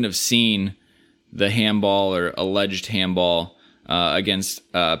like you wouldn't have seen the handball or alleged handball against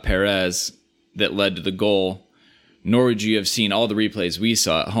Perez that led to the goal, nor would you have seen all the replays we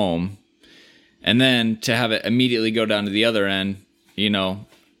saw at home. And then to have it immediately go down to the other end,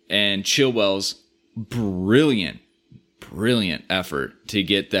 and Chilwell's brilliant effort to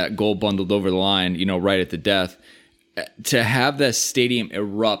get that goal bundled over the line, right at the death. To have the stadium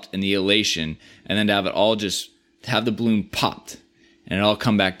erupt in the elation, and then to have it all just have the balloon popped and it all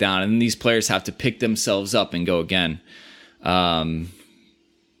come back down, and then these players have to pick themselves up and go again. Thoughts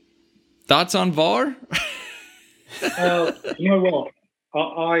on VAR? You know what?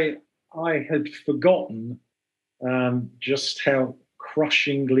 I had forgotten just how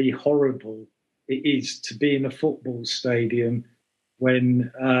crushingly horrible it is to be in a football stadium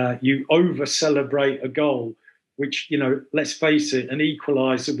when you over-celebrate a goal, which, let's face it, an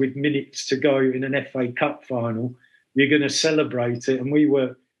equaliser with minutes to go in an FA Cup final, you're going to celebrate it. And we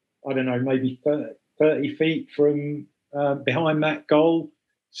were, I don't know, maybe 30 feet from behind that goal.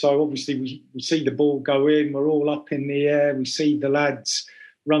 So obviously we see the ball go in, we're all up in the air, we see the lads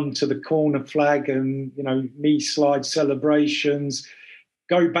run to the corner flag and, knee slide celebrations,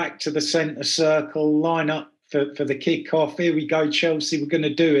 go back to the centre circle, line up for the kick-off. Here we go, Chelsea, we're going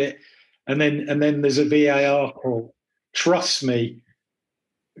to do it. And then there's a VAR call. Trust me,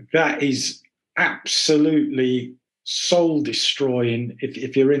 that is absolutely soul-destroying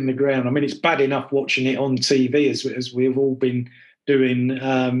if you're in the ground. I mean, it's bad enough watching it on TV as we've all been doing,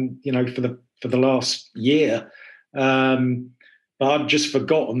 for the last year. But I've just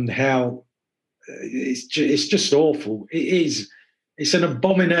forgotten how it's just awful. It is. It's an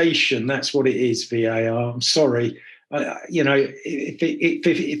abomination. That's what it is, VAR. I'm sorry.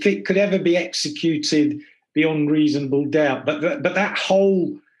 If it could ever be executed beyond reasonable doubt, but that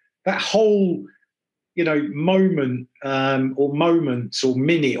whole moment or moments or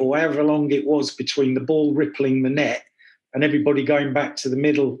minute or however long it was between the ball rippling the net and everybody going back to the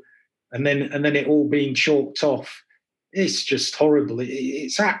middle and then it all being chalked off, it's just horrible.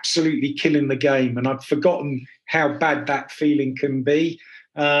 It's absolutely killing the game, and I'd forgotten how bad that feeling can be.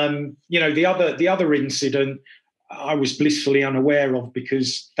 The other incident I was blissfully unaware of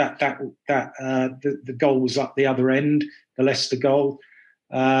because the goal was up the other end, the Leicester goal.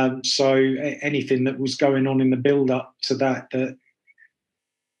 So anything that was going on in the build-up to that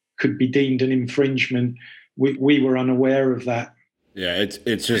could be deemed an infringement, we were unaware of that. Yeah,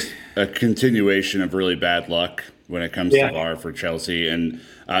 it's just a continuation of really bad luck when it comes to VAR for Chelsea. And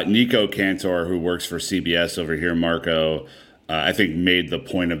Nico Cantor, who works for CBS over here, Marco, I think made the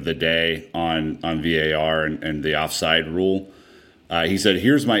point of the day on VAR and the offside rule. He said,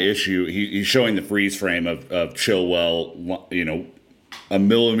 here's my issue. He's showing the freeze frame of Chilwell, a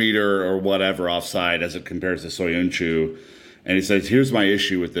millimeter or whatever offside as it compares to Soyuncu. And he says, here's my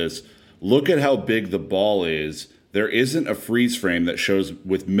issue with this. Look at how big the ball is. There isn't a freeze frame that shows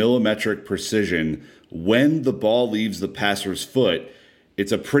with millimetric precision when the ball leaves the passer's foot.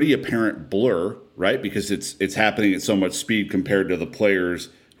 it's a pretty apparent blur, right? Because it's happening at so much speed compared to the players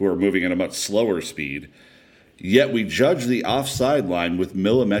who are moving at a much slower speed. Yet we judge the offside line with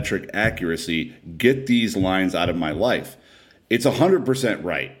millimetric accuracy. Get these lines out of my life. It's 100%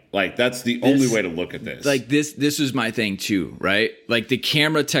 right. Like, that's the only way to look at this. Like, this is my thing too, right? Like, the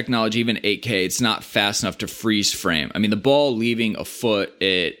camera technology, even 8K, it's not fast enough to freeze frame. I mean, the ball leaving a foot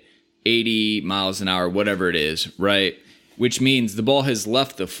at 80 miles an hour, whatever it is, right? Which means the ball has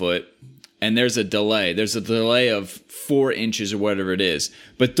left the foot, and there's a delay. There's a delay of 4 inches or whatever it is.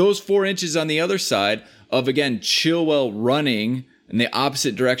 But those 4 inches on the other side of, again, Chilwell running in the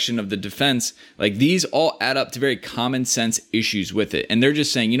opposite direction of the defense, like, these all add up to very common sense issues with it. And they're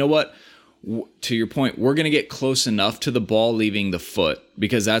just saying, you know what? To your point, we're going to get close enough to the ball leaving the foot,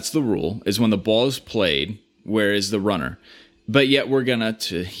 because that's the rule, is when the ball is played, where is the runner? But yet we're going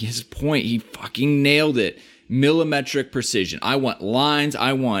to his point, he fucking nailed it. Millimetric precision. I want lines.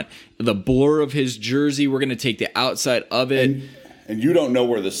 I want the blur of his jersey. We're going to take the outside of it. And you don't know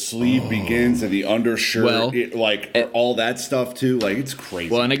where the sleeve begins and the undershirt, all that stuff too. Like, it's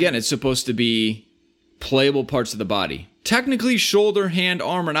crazy. Well, and again, it's supposed to be playable parts of the body. Technically, shoulder, hand,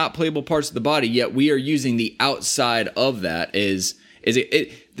 arm are not playable parts of the body, yet we are using the outside of that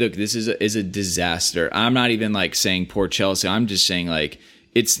look, this is a disaster. I'm not even like saying poor Chelsea. I'm just saying, like,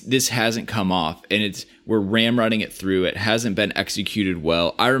 this hasn't come off, and we're ramrodding it through. It hasn't been executed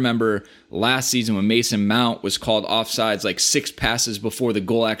well. I remember last season when Mason Mount was called offsides like 6 passes before the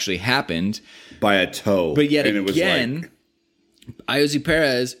goal actually happened by a toe. But yet again, Ayoze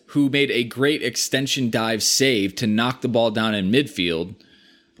Perez, who made a great extension dive save to knock the ball down in midfield,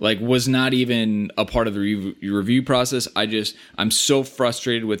 like, was not even a part of the review process. I'm so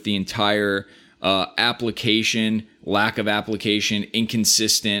frustrated with the entire application, lack of application,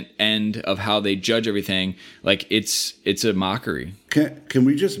 inconsistent end of how they judge everything. Like, it's a mockery. Can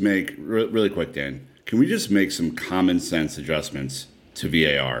we just make, really quick, Dan, can we just make some common sense adjustments to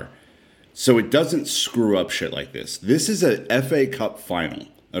VAR so it doesn't screw up shit like this? This is a FA Cup final,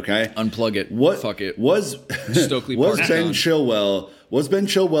 okay? Unplug it. Fuck it. Was Stokely Was Ben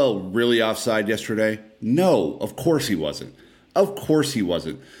Chilwell really offside yesterday? No, of course he wasn't. Of course he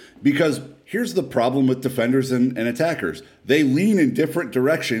wasn't. Because here's the problem with defenders and attackers. They lean in different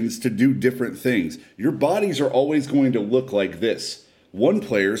directions to do different things. Your bodies are always going to look like this. One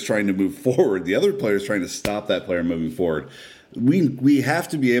player is trying to move forward. The other player is trying to stop that player moving forward. We have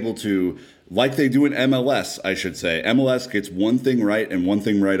to be able to, like they do in MLS, I should say. MLS gets one thing right and one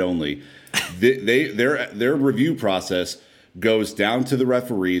thing right only. Their review process goes down to the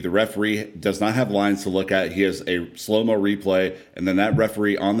referee. The referee does not have lines to look at. He has a slow-mo replay, and then that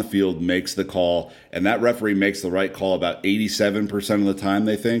referee on the field makes the call, and that referee makes the right call about 87% of the time,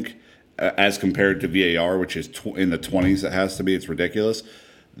 they think, as compared to VAR, which is in the 20s. It has to be. It's ridiculous.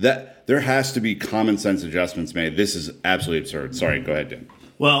 That there has to be common sense adjustments made. This is absolutely absurd. Sorry, go ahead, Dan.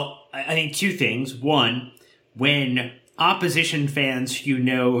 Well, I think 2 things. One, when opposition fans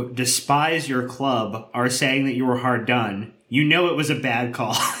despise your club are saying that you were hard done, you know it was a bad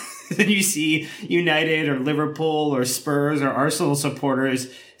call. Then you see United or Liverpool or Spurs or Arsenal supporters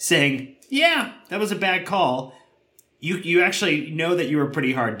saying, yeah, that was a bad call. You actually know that you were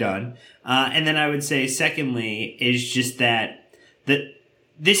pretty hard done. And then I would say, secondly, is just that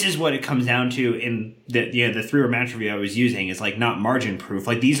this is what it comes down to in the 3-hour match review I was using is like not margin proof.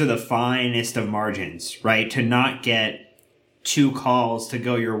 Like, these are the finest of margins, right? To not get 2 calls to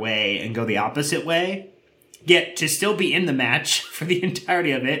go your way and go the opposite way, yet to still be in the match for the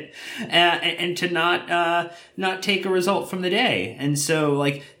entirety of it, and to not take a result from the day. And so,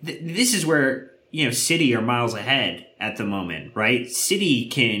 like, this is where, City are miles ahead at the moment, right? City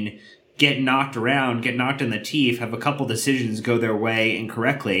can get knocked around, get knocked in the teeth, have a couple decisions go their way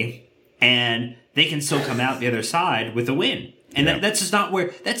incorrectly, and they can still come out the other side with a win. And that's just not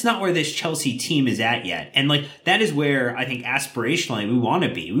where this Chelsea team is at yet. And like, that is where I think aspirationally we want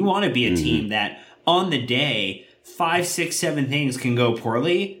to be. We want to be a team that on the day 5, 6, 7 things can go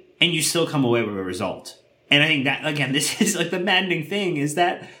poorly and you still come away with a result. And I think that, again, this is like the maddening thing is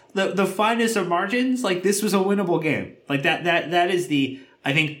that the finest of margins, like, this was a winnable game. Like that is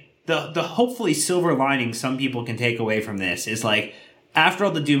I think the hopefully silver lining some people can take away from this is like, after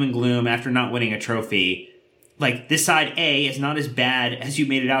all the doom and gloom, after not winning a trophy, like, this side, A, is not as bad as you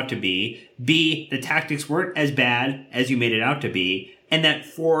made it out to be. B, the tactics weren't as bad as you made it out to be. And that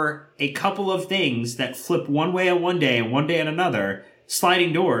for a couple of things that flip one way on one day and one day on another,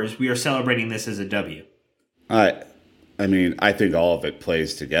 sliding doors, we are celebrating this as a W. I mean, I think all of it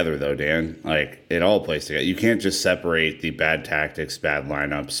plays together, though, Dan. Like, it all plays together. You can't just separate the bad tactics, bad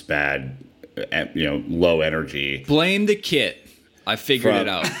lineups, bad, low energy. Blame the kit. I figured it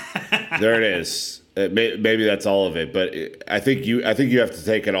out. There it is. Maybe that's all of it, but I think you have to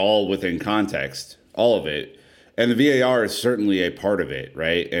take it all within context, all of it. And the VAR is certainly a part of it,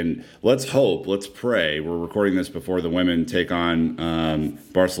 right? And let's pray. We're recording this before the women take on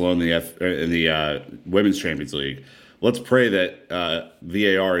Barcelona in the Women's Champions League. Let's pray that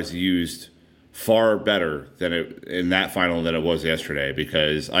VAR is used far better in that final than it was yesterday,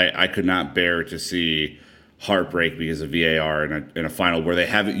 because I could not bear to see heartbreak because of VAR in a final where they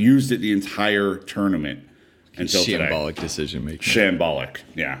haven't used it the entire tournament until today. Shambolic decision making. Shambolic,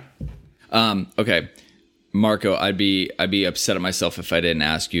 yeah. Okay, Marco, I'd be upset at myself if I didn't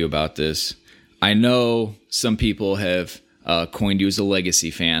ask you about this. I know some people have coined you as a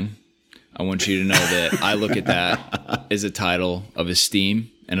legacy fan. I want you to know that I look at that as a title of esteem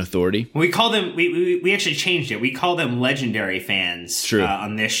and authority. We call them, we actually changed it. We call them legendary fans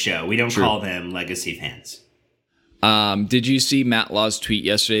on this show. We don't call them legacy fans. Did you see Matt Law's tweet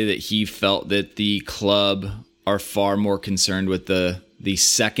yesterday that he felt that the club are far more concerned with the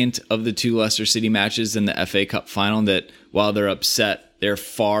second of the two Leicester City matches than the FA Cup final, that while they're upset, they're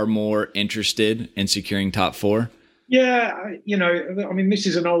far more interested in securing top four? Yeah, this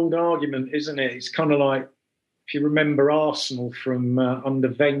is an old argument, isn't it? It's kind of like, if you remember Arsenal from under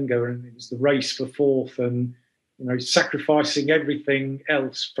Wenger, and it was the race for fourth, and sacrificing everything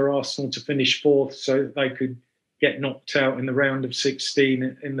else for Arsenal to finish fourth so that they could get knocked out in the round of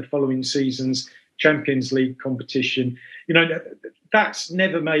 16 in the following season's Champions League competition. That's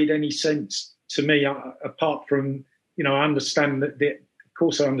never made any sense to me, apart from, I understand that, of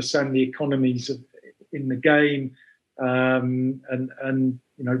course I understand the economies in the game, and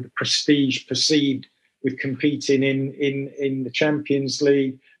the prestige perceived with competing in the Champions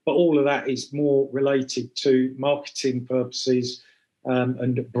League, but all of that is more related to marketing purposes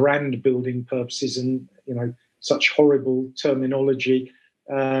and brand building purposes, and such horrible terminology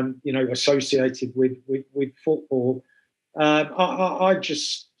associated with football. I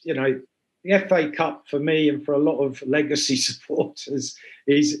just the FA Cup for me and for a lot of legacy supporters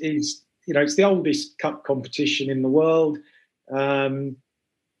is it's the oldest cup competition in the world.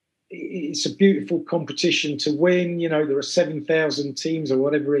 It's a beautiful competition to win. There are 7,000 teams or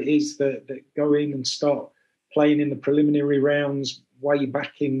whatever it is that go in and start playing in the preliminary rounds way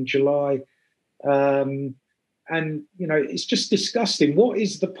back in July. And it's just disgusting. What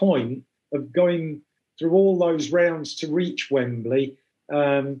is the point of going through all those rounds to reach Wembley,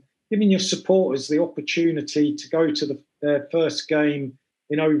 giving your supporters the opportunity to go to their first game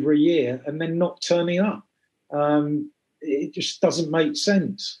in over a year and then not turning up? It just doesn't make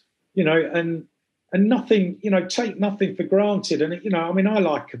sense, and nothing, take nothing for granted. And, I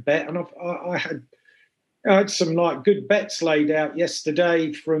like a bet, and I had some good bets laid out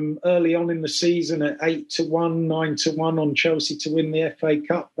yesterday from early on in the season at 8-1, 9-1 on Chelsea to win the FA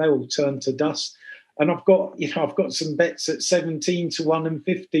Cup. They all turned to dust. And I've got some bets at 17-1 and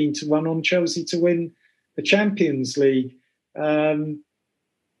 15-1 on Chelsea to win the Champions League. And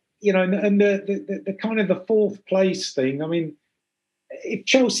the kind of the fourth place thing. If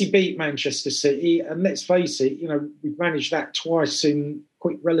Chelsea beat Manchester City, and let's face it, we've managed that twice in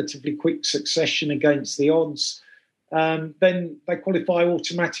relatively quick succession against the odds, then they qualify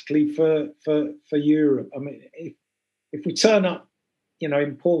automatically for Europe. If we turn up,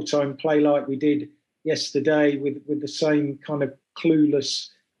 in Porto and play like we did yesterday with the same kind of clueless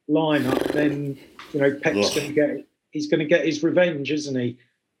lineup, then Pep's going to get his revenge, isn't he?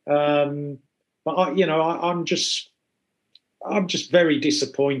 But I'm just very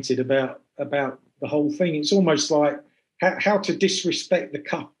disappointed about the whole thing. It's almost like how to disrespect the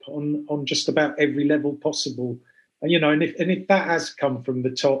cup on just about every level possible. And if that has come from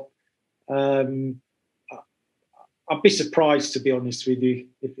the top, I'd be surprised, to be honest with you,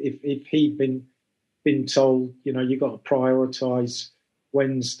 if he'd been told, you've got to prioritise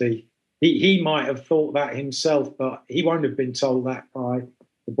Wednesday. He might have thought that himself, but he won't have been told that by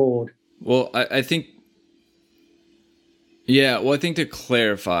the board. Well, I think, I think to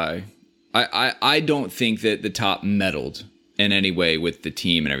clarify, I don't think that the top meddled in any way with the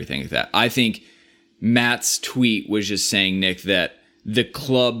team and everything like that. I think Matt's tweet was just saying, Nick, that the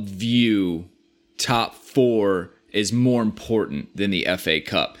club view top four is more important than the FA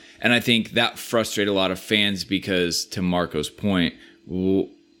Cup. And I think that frustrated a lot of fans because, to Marco's point,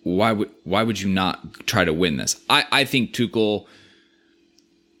 why would you not try to win this? I think Tuchel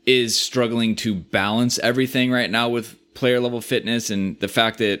is struggling to balance everything right now with player level fitness and the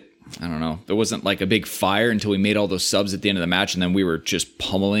fact that, I don't know, there wasn't like a big fire until we made all those subs at the end of the match, and then we were just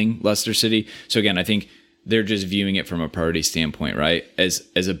pummeling Leicester City. So again, I think they're just viewing it from a priority standpoint, right? As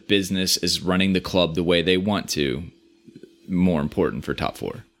a business is running the club the way they want to. more important for top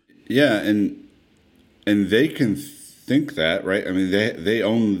four. Yeah, and they can think that, right? I mean, they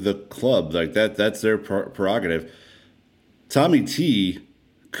own the club. Like that's their prerogative. Tommy T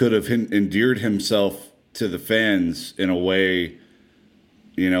could have endeared himself to the fans in a way,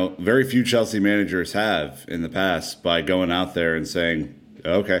 very few Chelsea managers have in the past, by going out there and saying,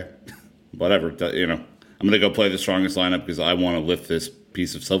 okay, whatever, I'm going to go play the strongest lineup because I want to lift this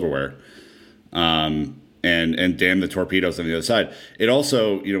piece of silverware. And damn the torpedoes on the other side. It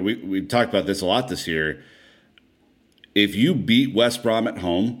also, we talked about this a lot this year. If you beat West Brom at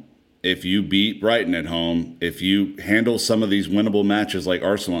home, if you beat Brighton at home, if you handle some of these winnable matches like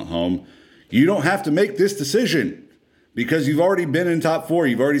Arsenal at home, you don't have to make this decision because you've already been in top four.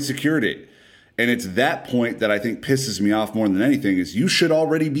 You've already secured it. And it's that point that I think pisses me off more than anything is you should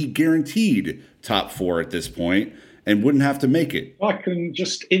already be guaranteed top four at this point and wouldn't have to make it. I can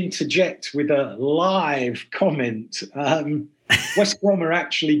just interject with a live comment. West Brom are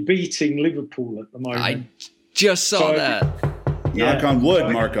actually beating Liverpool at the moment. I just saw that. Knock on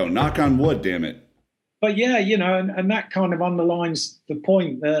wood, Marco. Knock on wood, damn it. But yeah, and that kind of underlines the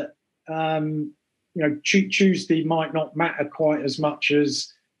point that, Tuesday might not matter quite as much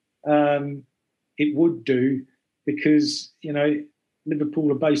as it would do because,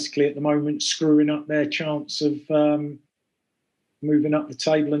 Liverpool are basically at the moment screwing up their chance of moving up the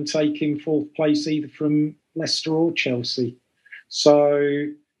table and taking fourth place either from Leicester or Chelsea. So,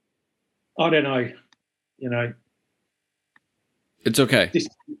 I don't know, It's okay.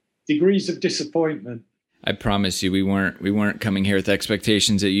 Degrees of disappointment. I promise you, we weren't coming here with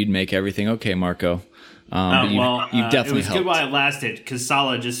expectations that you'd make everything okay, Marco. But you've definitely it was helped. Good while it lasted because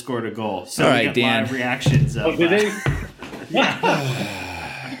Salah just scored a goal. So all we right, got Dan. live reactions. Of, did he?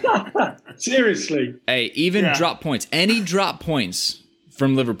 Seriously. Hey, even drop points. Any drop points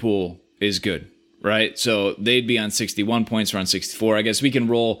from Liverpool is good, right? So they'd be on 61 points. We're on 64. I guess we can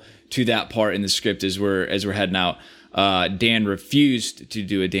roll to that part in the script as we're heading out. Dan refused to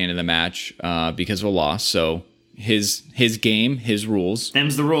do a Dan of the match because of a loss. So his game, his rules.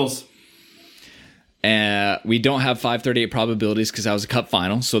 Them's the rules. We don't have 538 probabilities because that was a cup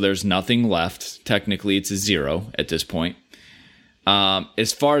final, so there's nothing left. Technically, it's a 0 at this point.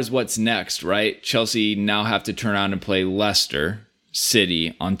 As far as what's next, right? Chelsea now have to turn around and play Leicester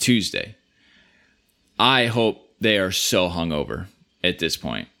City on Tuesday. I hope they are so hungover at this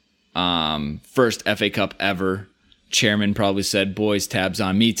point. First FA Cup ever. Chairman probably said, boys, tabs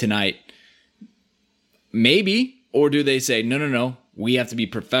on me tonight. Maybe. Or do they say, no, we have to be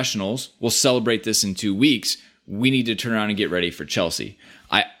professionals. We'll celebrate this in 2 weeks. We need to turn around and get ready for Chelsea.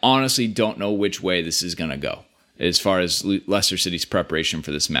 I honestly don't know which way this is going to go as far as Leicester City's preparation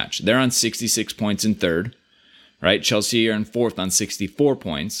for this match. They're on 66 points in third, right? Chelsea are in fourth on 64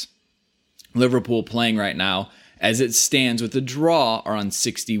 points. Liverpool playing right now, as it stands with the draw, are on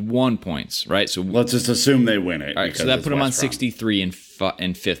 61 points, right? So let's just assume they win it. All right, so that put them on 63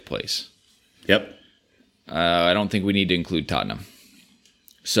 in fifth place. Yep. I don't think we need to include Tottenham.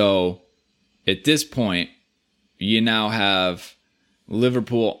 So at this point, you now have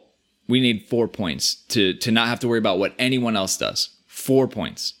Liverpool. We need 4 points to not have to worry about what anyone else does. 4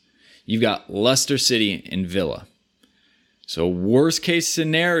 points. You've got Leicester City and Villa. So worst case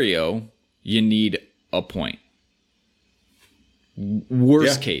scenario, you need a point.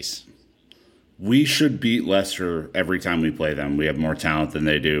 Worst case. We should beat Leicester every time we play them. We have more talent than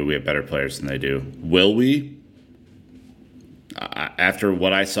they do. We have better players than they do. Will we? After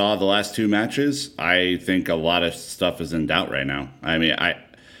what I saw the last 2 matches, I think a lot of stuff is in doubt right now. I mean,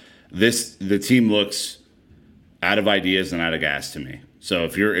 the team looks out of ideas and out of gas to me. So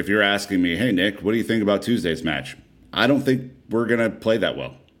if you're asking me, hey Nick, what do you think about Tuesday's match? I don't think we're gonna play that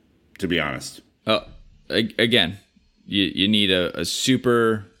well, to be honest. Again, you need a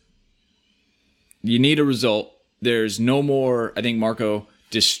super. You need a result. There's no more, I think, Marco,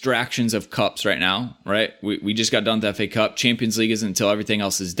 distractions of cups right now, right? We just got done with the FA Cup. Champions League isn't until everything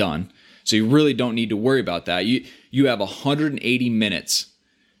else is done. So you really don't need to worry about that. You have 180 minutes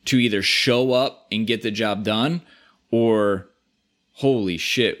to either show up and get the job done, or holy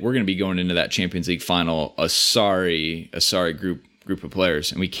shit, we're going to be going into that Champions League final a sorry group of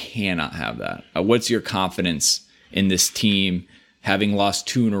players, and we cannot have that. What's your confidence in this team having lost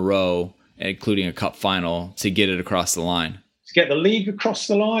 2 in a row, including a cup final, to get it across the line? To get the league across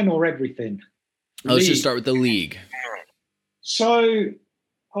the line or everything? Let's just start with the league. So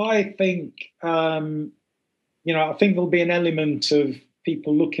I think, I think there'll be an element of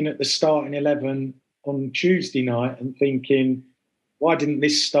people looking at the starting 11 on Tuesday night and thinking, why didn't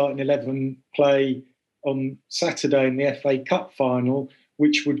this starting 11 play on Saturday in the FA Cup final,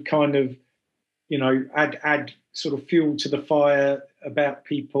 which would kind of, add sort of fuel to the fire about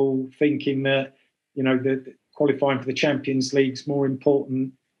people thinking that, that qualifying for the Champions League is more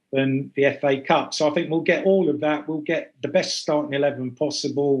important than the FA Cup. So I think we'll get all of that. We'll get the best starting 11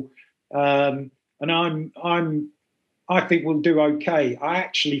 possible, and I think we'll do okay. I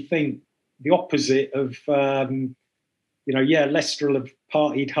actually think the opposite of, Leicester will have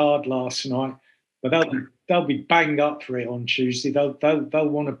partied hard last night, but they'll be banged up for it on Tuesday. They'll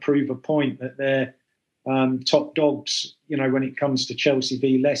want to prove a point that they're top dogs, when it comes to Chelsea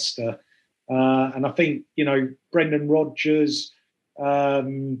v Leicester. And I think, Brendan Rodgers,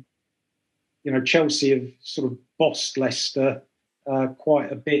 Chelsea have sort of bossed Leicester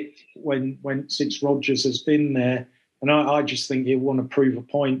quite a bit since Rodgers has been there. And I just think he'll want to prove a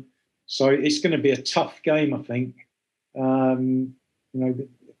point. So it's going to be a tough game, I think.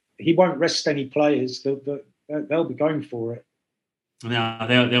 He won't rest any players. They'll be going for it. No,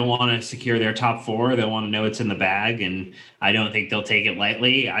 they'll want to secure their top four. They'll want to know it's in the bag, and I don't think they'll take it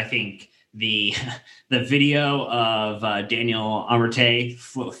lightly. I think the video of Daniel Amartey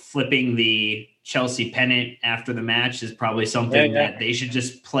flipping the Chelsea pennant after the match is probably something that they should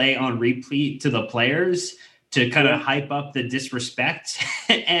just play on repeat to the players to kind of hype up the disrespect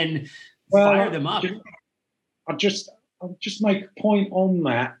and fire them up. I'll just make a point on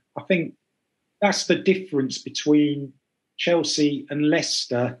that. I think that's the difference between Chelsea and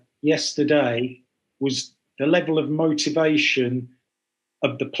Leicester yesterday, was the level of motivation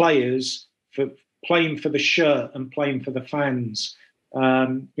of the players for playing for the shirt and playing for the fans.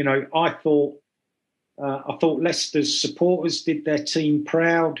 I thought Leicester's supporters did their team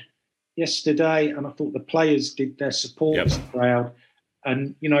proud yesterday, and I thought the players did their supporters proud.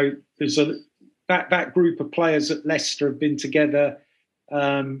 And there's that group of players at Leicester have been together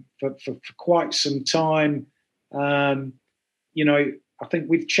for quite some time. I think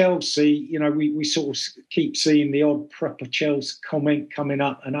with Chelsea, we sort of keep seeing the odd proper Chelsea comment coming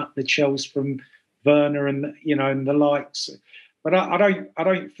up the Chelsea from Werner and the likes. But I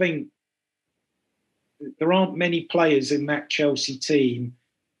don't think there aren't many players in that Chelsea team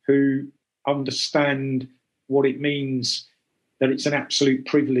who understand what it means, that it's an absolute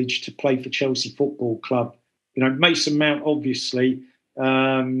privilege to play for Chelsea Football Club. Mason Mount, obviously,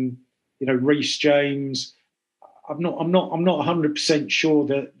 Reece James. I'm not 100% sure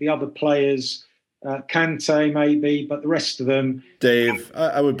that the other players, Kante maybe, but the rest of them. Dave,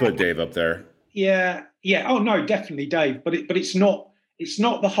 I would put Dave up there. Yeah. Oh no, definitely Dave. But it's not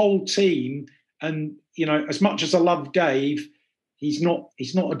the whole team. And as much as I love Dave, he's not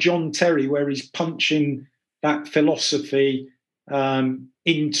a John Terry where he's punching that philosophy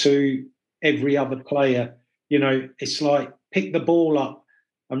into every other player. It's like pick the ball up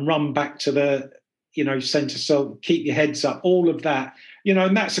and run back to the centre circle, keep your heads up, all of that.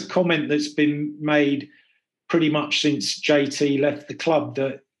 And that's a comment that's been made pretty much since JT left the club,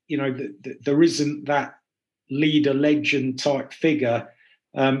 that that there isn't that leader legend type figure.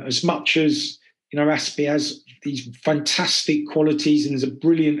 As much as Aspie has these fantastic qualities and is a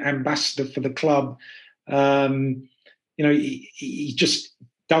brilliant ambassador for the club, he just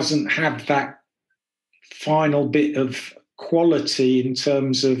doesn't have that final bit of quality in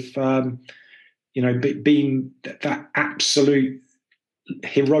terms of being that absolute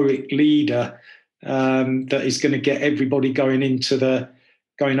heroic leader that is going to get everybody going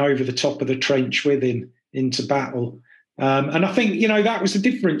over the top of the trench with him into battle. And I think, that was the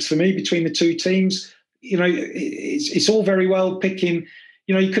difference for me between the two teams. It's all very well picking,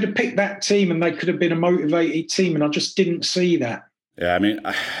 you could have picked that team and they could have been a motivated team, and I just didn't see that. Yeah, I mean,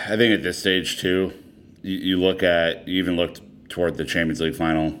 I think at this stage too, you even looked toward the Champions League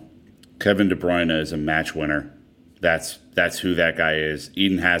final. Kevin De Bruyne is a match winner. That's who that guy is.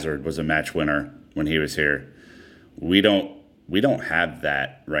 Eden Hazard was a match winner when he was here. We don't have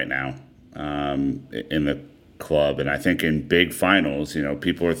that right now in the club, and I think in big finals,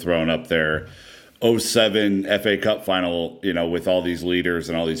 people are throwing up their 2007 FA Cup final, with all these leaders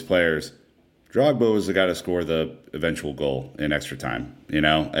and all these players. Drogba was the guy to score the eventual goal in extra time.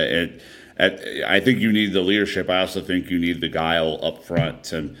 I think you need the leadership. I also think you need the guile up front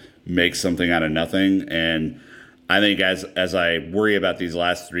to make something out of nothing. And I think as I worry about these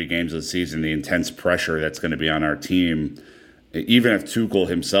last 3 games of the season, the intense pressure that's going to be on our team, even if Tuchel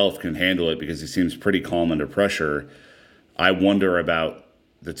himself can handle it because he seems pretty calm under pressure, I wonder about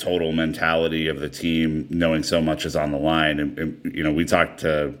the total mentality of the team knowing so much is on the line. And we talked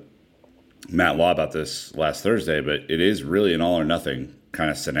to Matt Law about this last Thursday, but it is really an all or nothing kind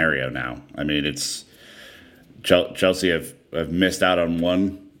of scenario now. I mean, it's Chelsea have missed out on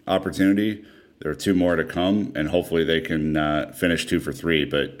one opportunity. There are 2 more to come, and hopefully they can finish 2 for 3.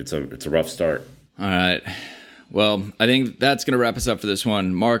 But it's a rough start. All right, Well, I think that's going to wrap us up for this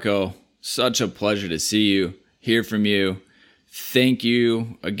one. Marco, such a pleasure to see you, hear from you. Thank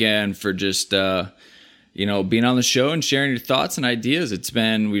you again for just, being on the show and sharing your thoughts and ideas. It's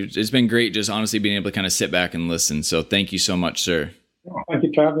been great just honestly being able to kind of sit back and listen. So thank you so much, sir. Thank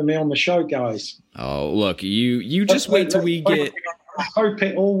you for having me on the show, guys. Oh, look, you just wait till we get... I hope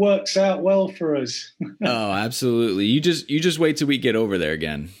it all works out well for us. Oh, absolutely. You just wait till we get over there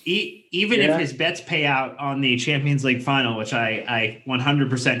again. Even if his bets pay out on the Champions League final, which I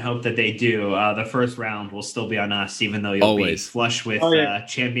 100% hope that they do, the first round will still be on us, even though you'll be flush with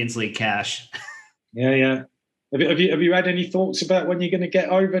Champions League cash. Yeah. Have you had any thoughts about when you're going to get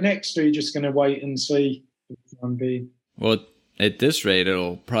over next, or are you just going to wait and see? Well, at this rate,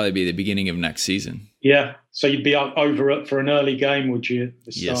 it'll probably be the beginning of next season. Yeah. So you'd be over it for an early game, would you?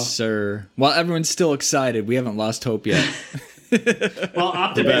 Yes, sir. Well, everyone's still excited. We haven't lost hope yet. Well,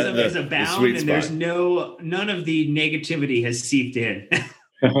 optimism is abound, and there's none of the negativity has seeped in.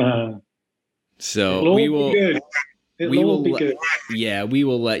 So we will. Be good. Yeah, we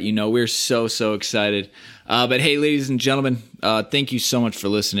will let you know. We're so excited. But hey, ladies and gentlemen, thank you so much for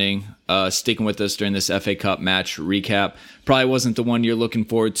listening, sticking with us during this FA Cup match recap. Probably wasn't the one you're looking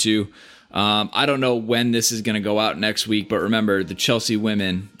forward to. I don't know when this is going to go out next week, but remember, the Chelsea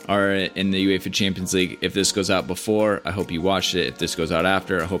women are in the UEFA Champions League. If this goes out before, I hope you watched it. If this goes out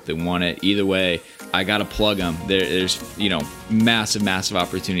after, I hope they won it. Either way, I got to plug them. There's massive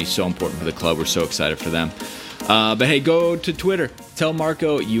opportunity, so important for the club. We're so excited for them. But hey, go to Twitter. Tell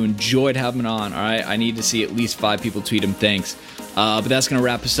Marco you enjoyed having him on, all right? I need to see at least 5 people tweet him thanks. But that's going to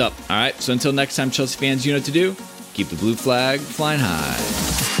wrap us up, all right? So until next time, Chelsea fans, you know what to do. Keep the blue flag flying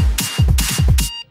high.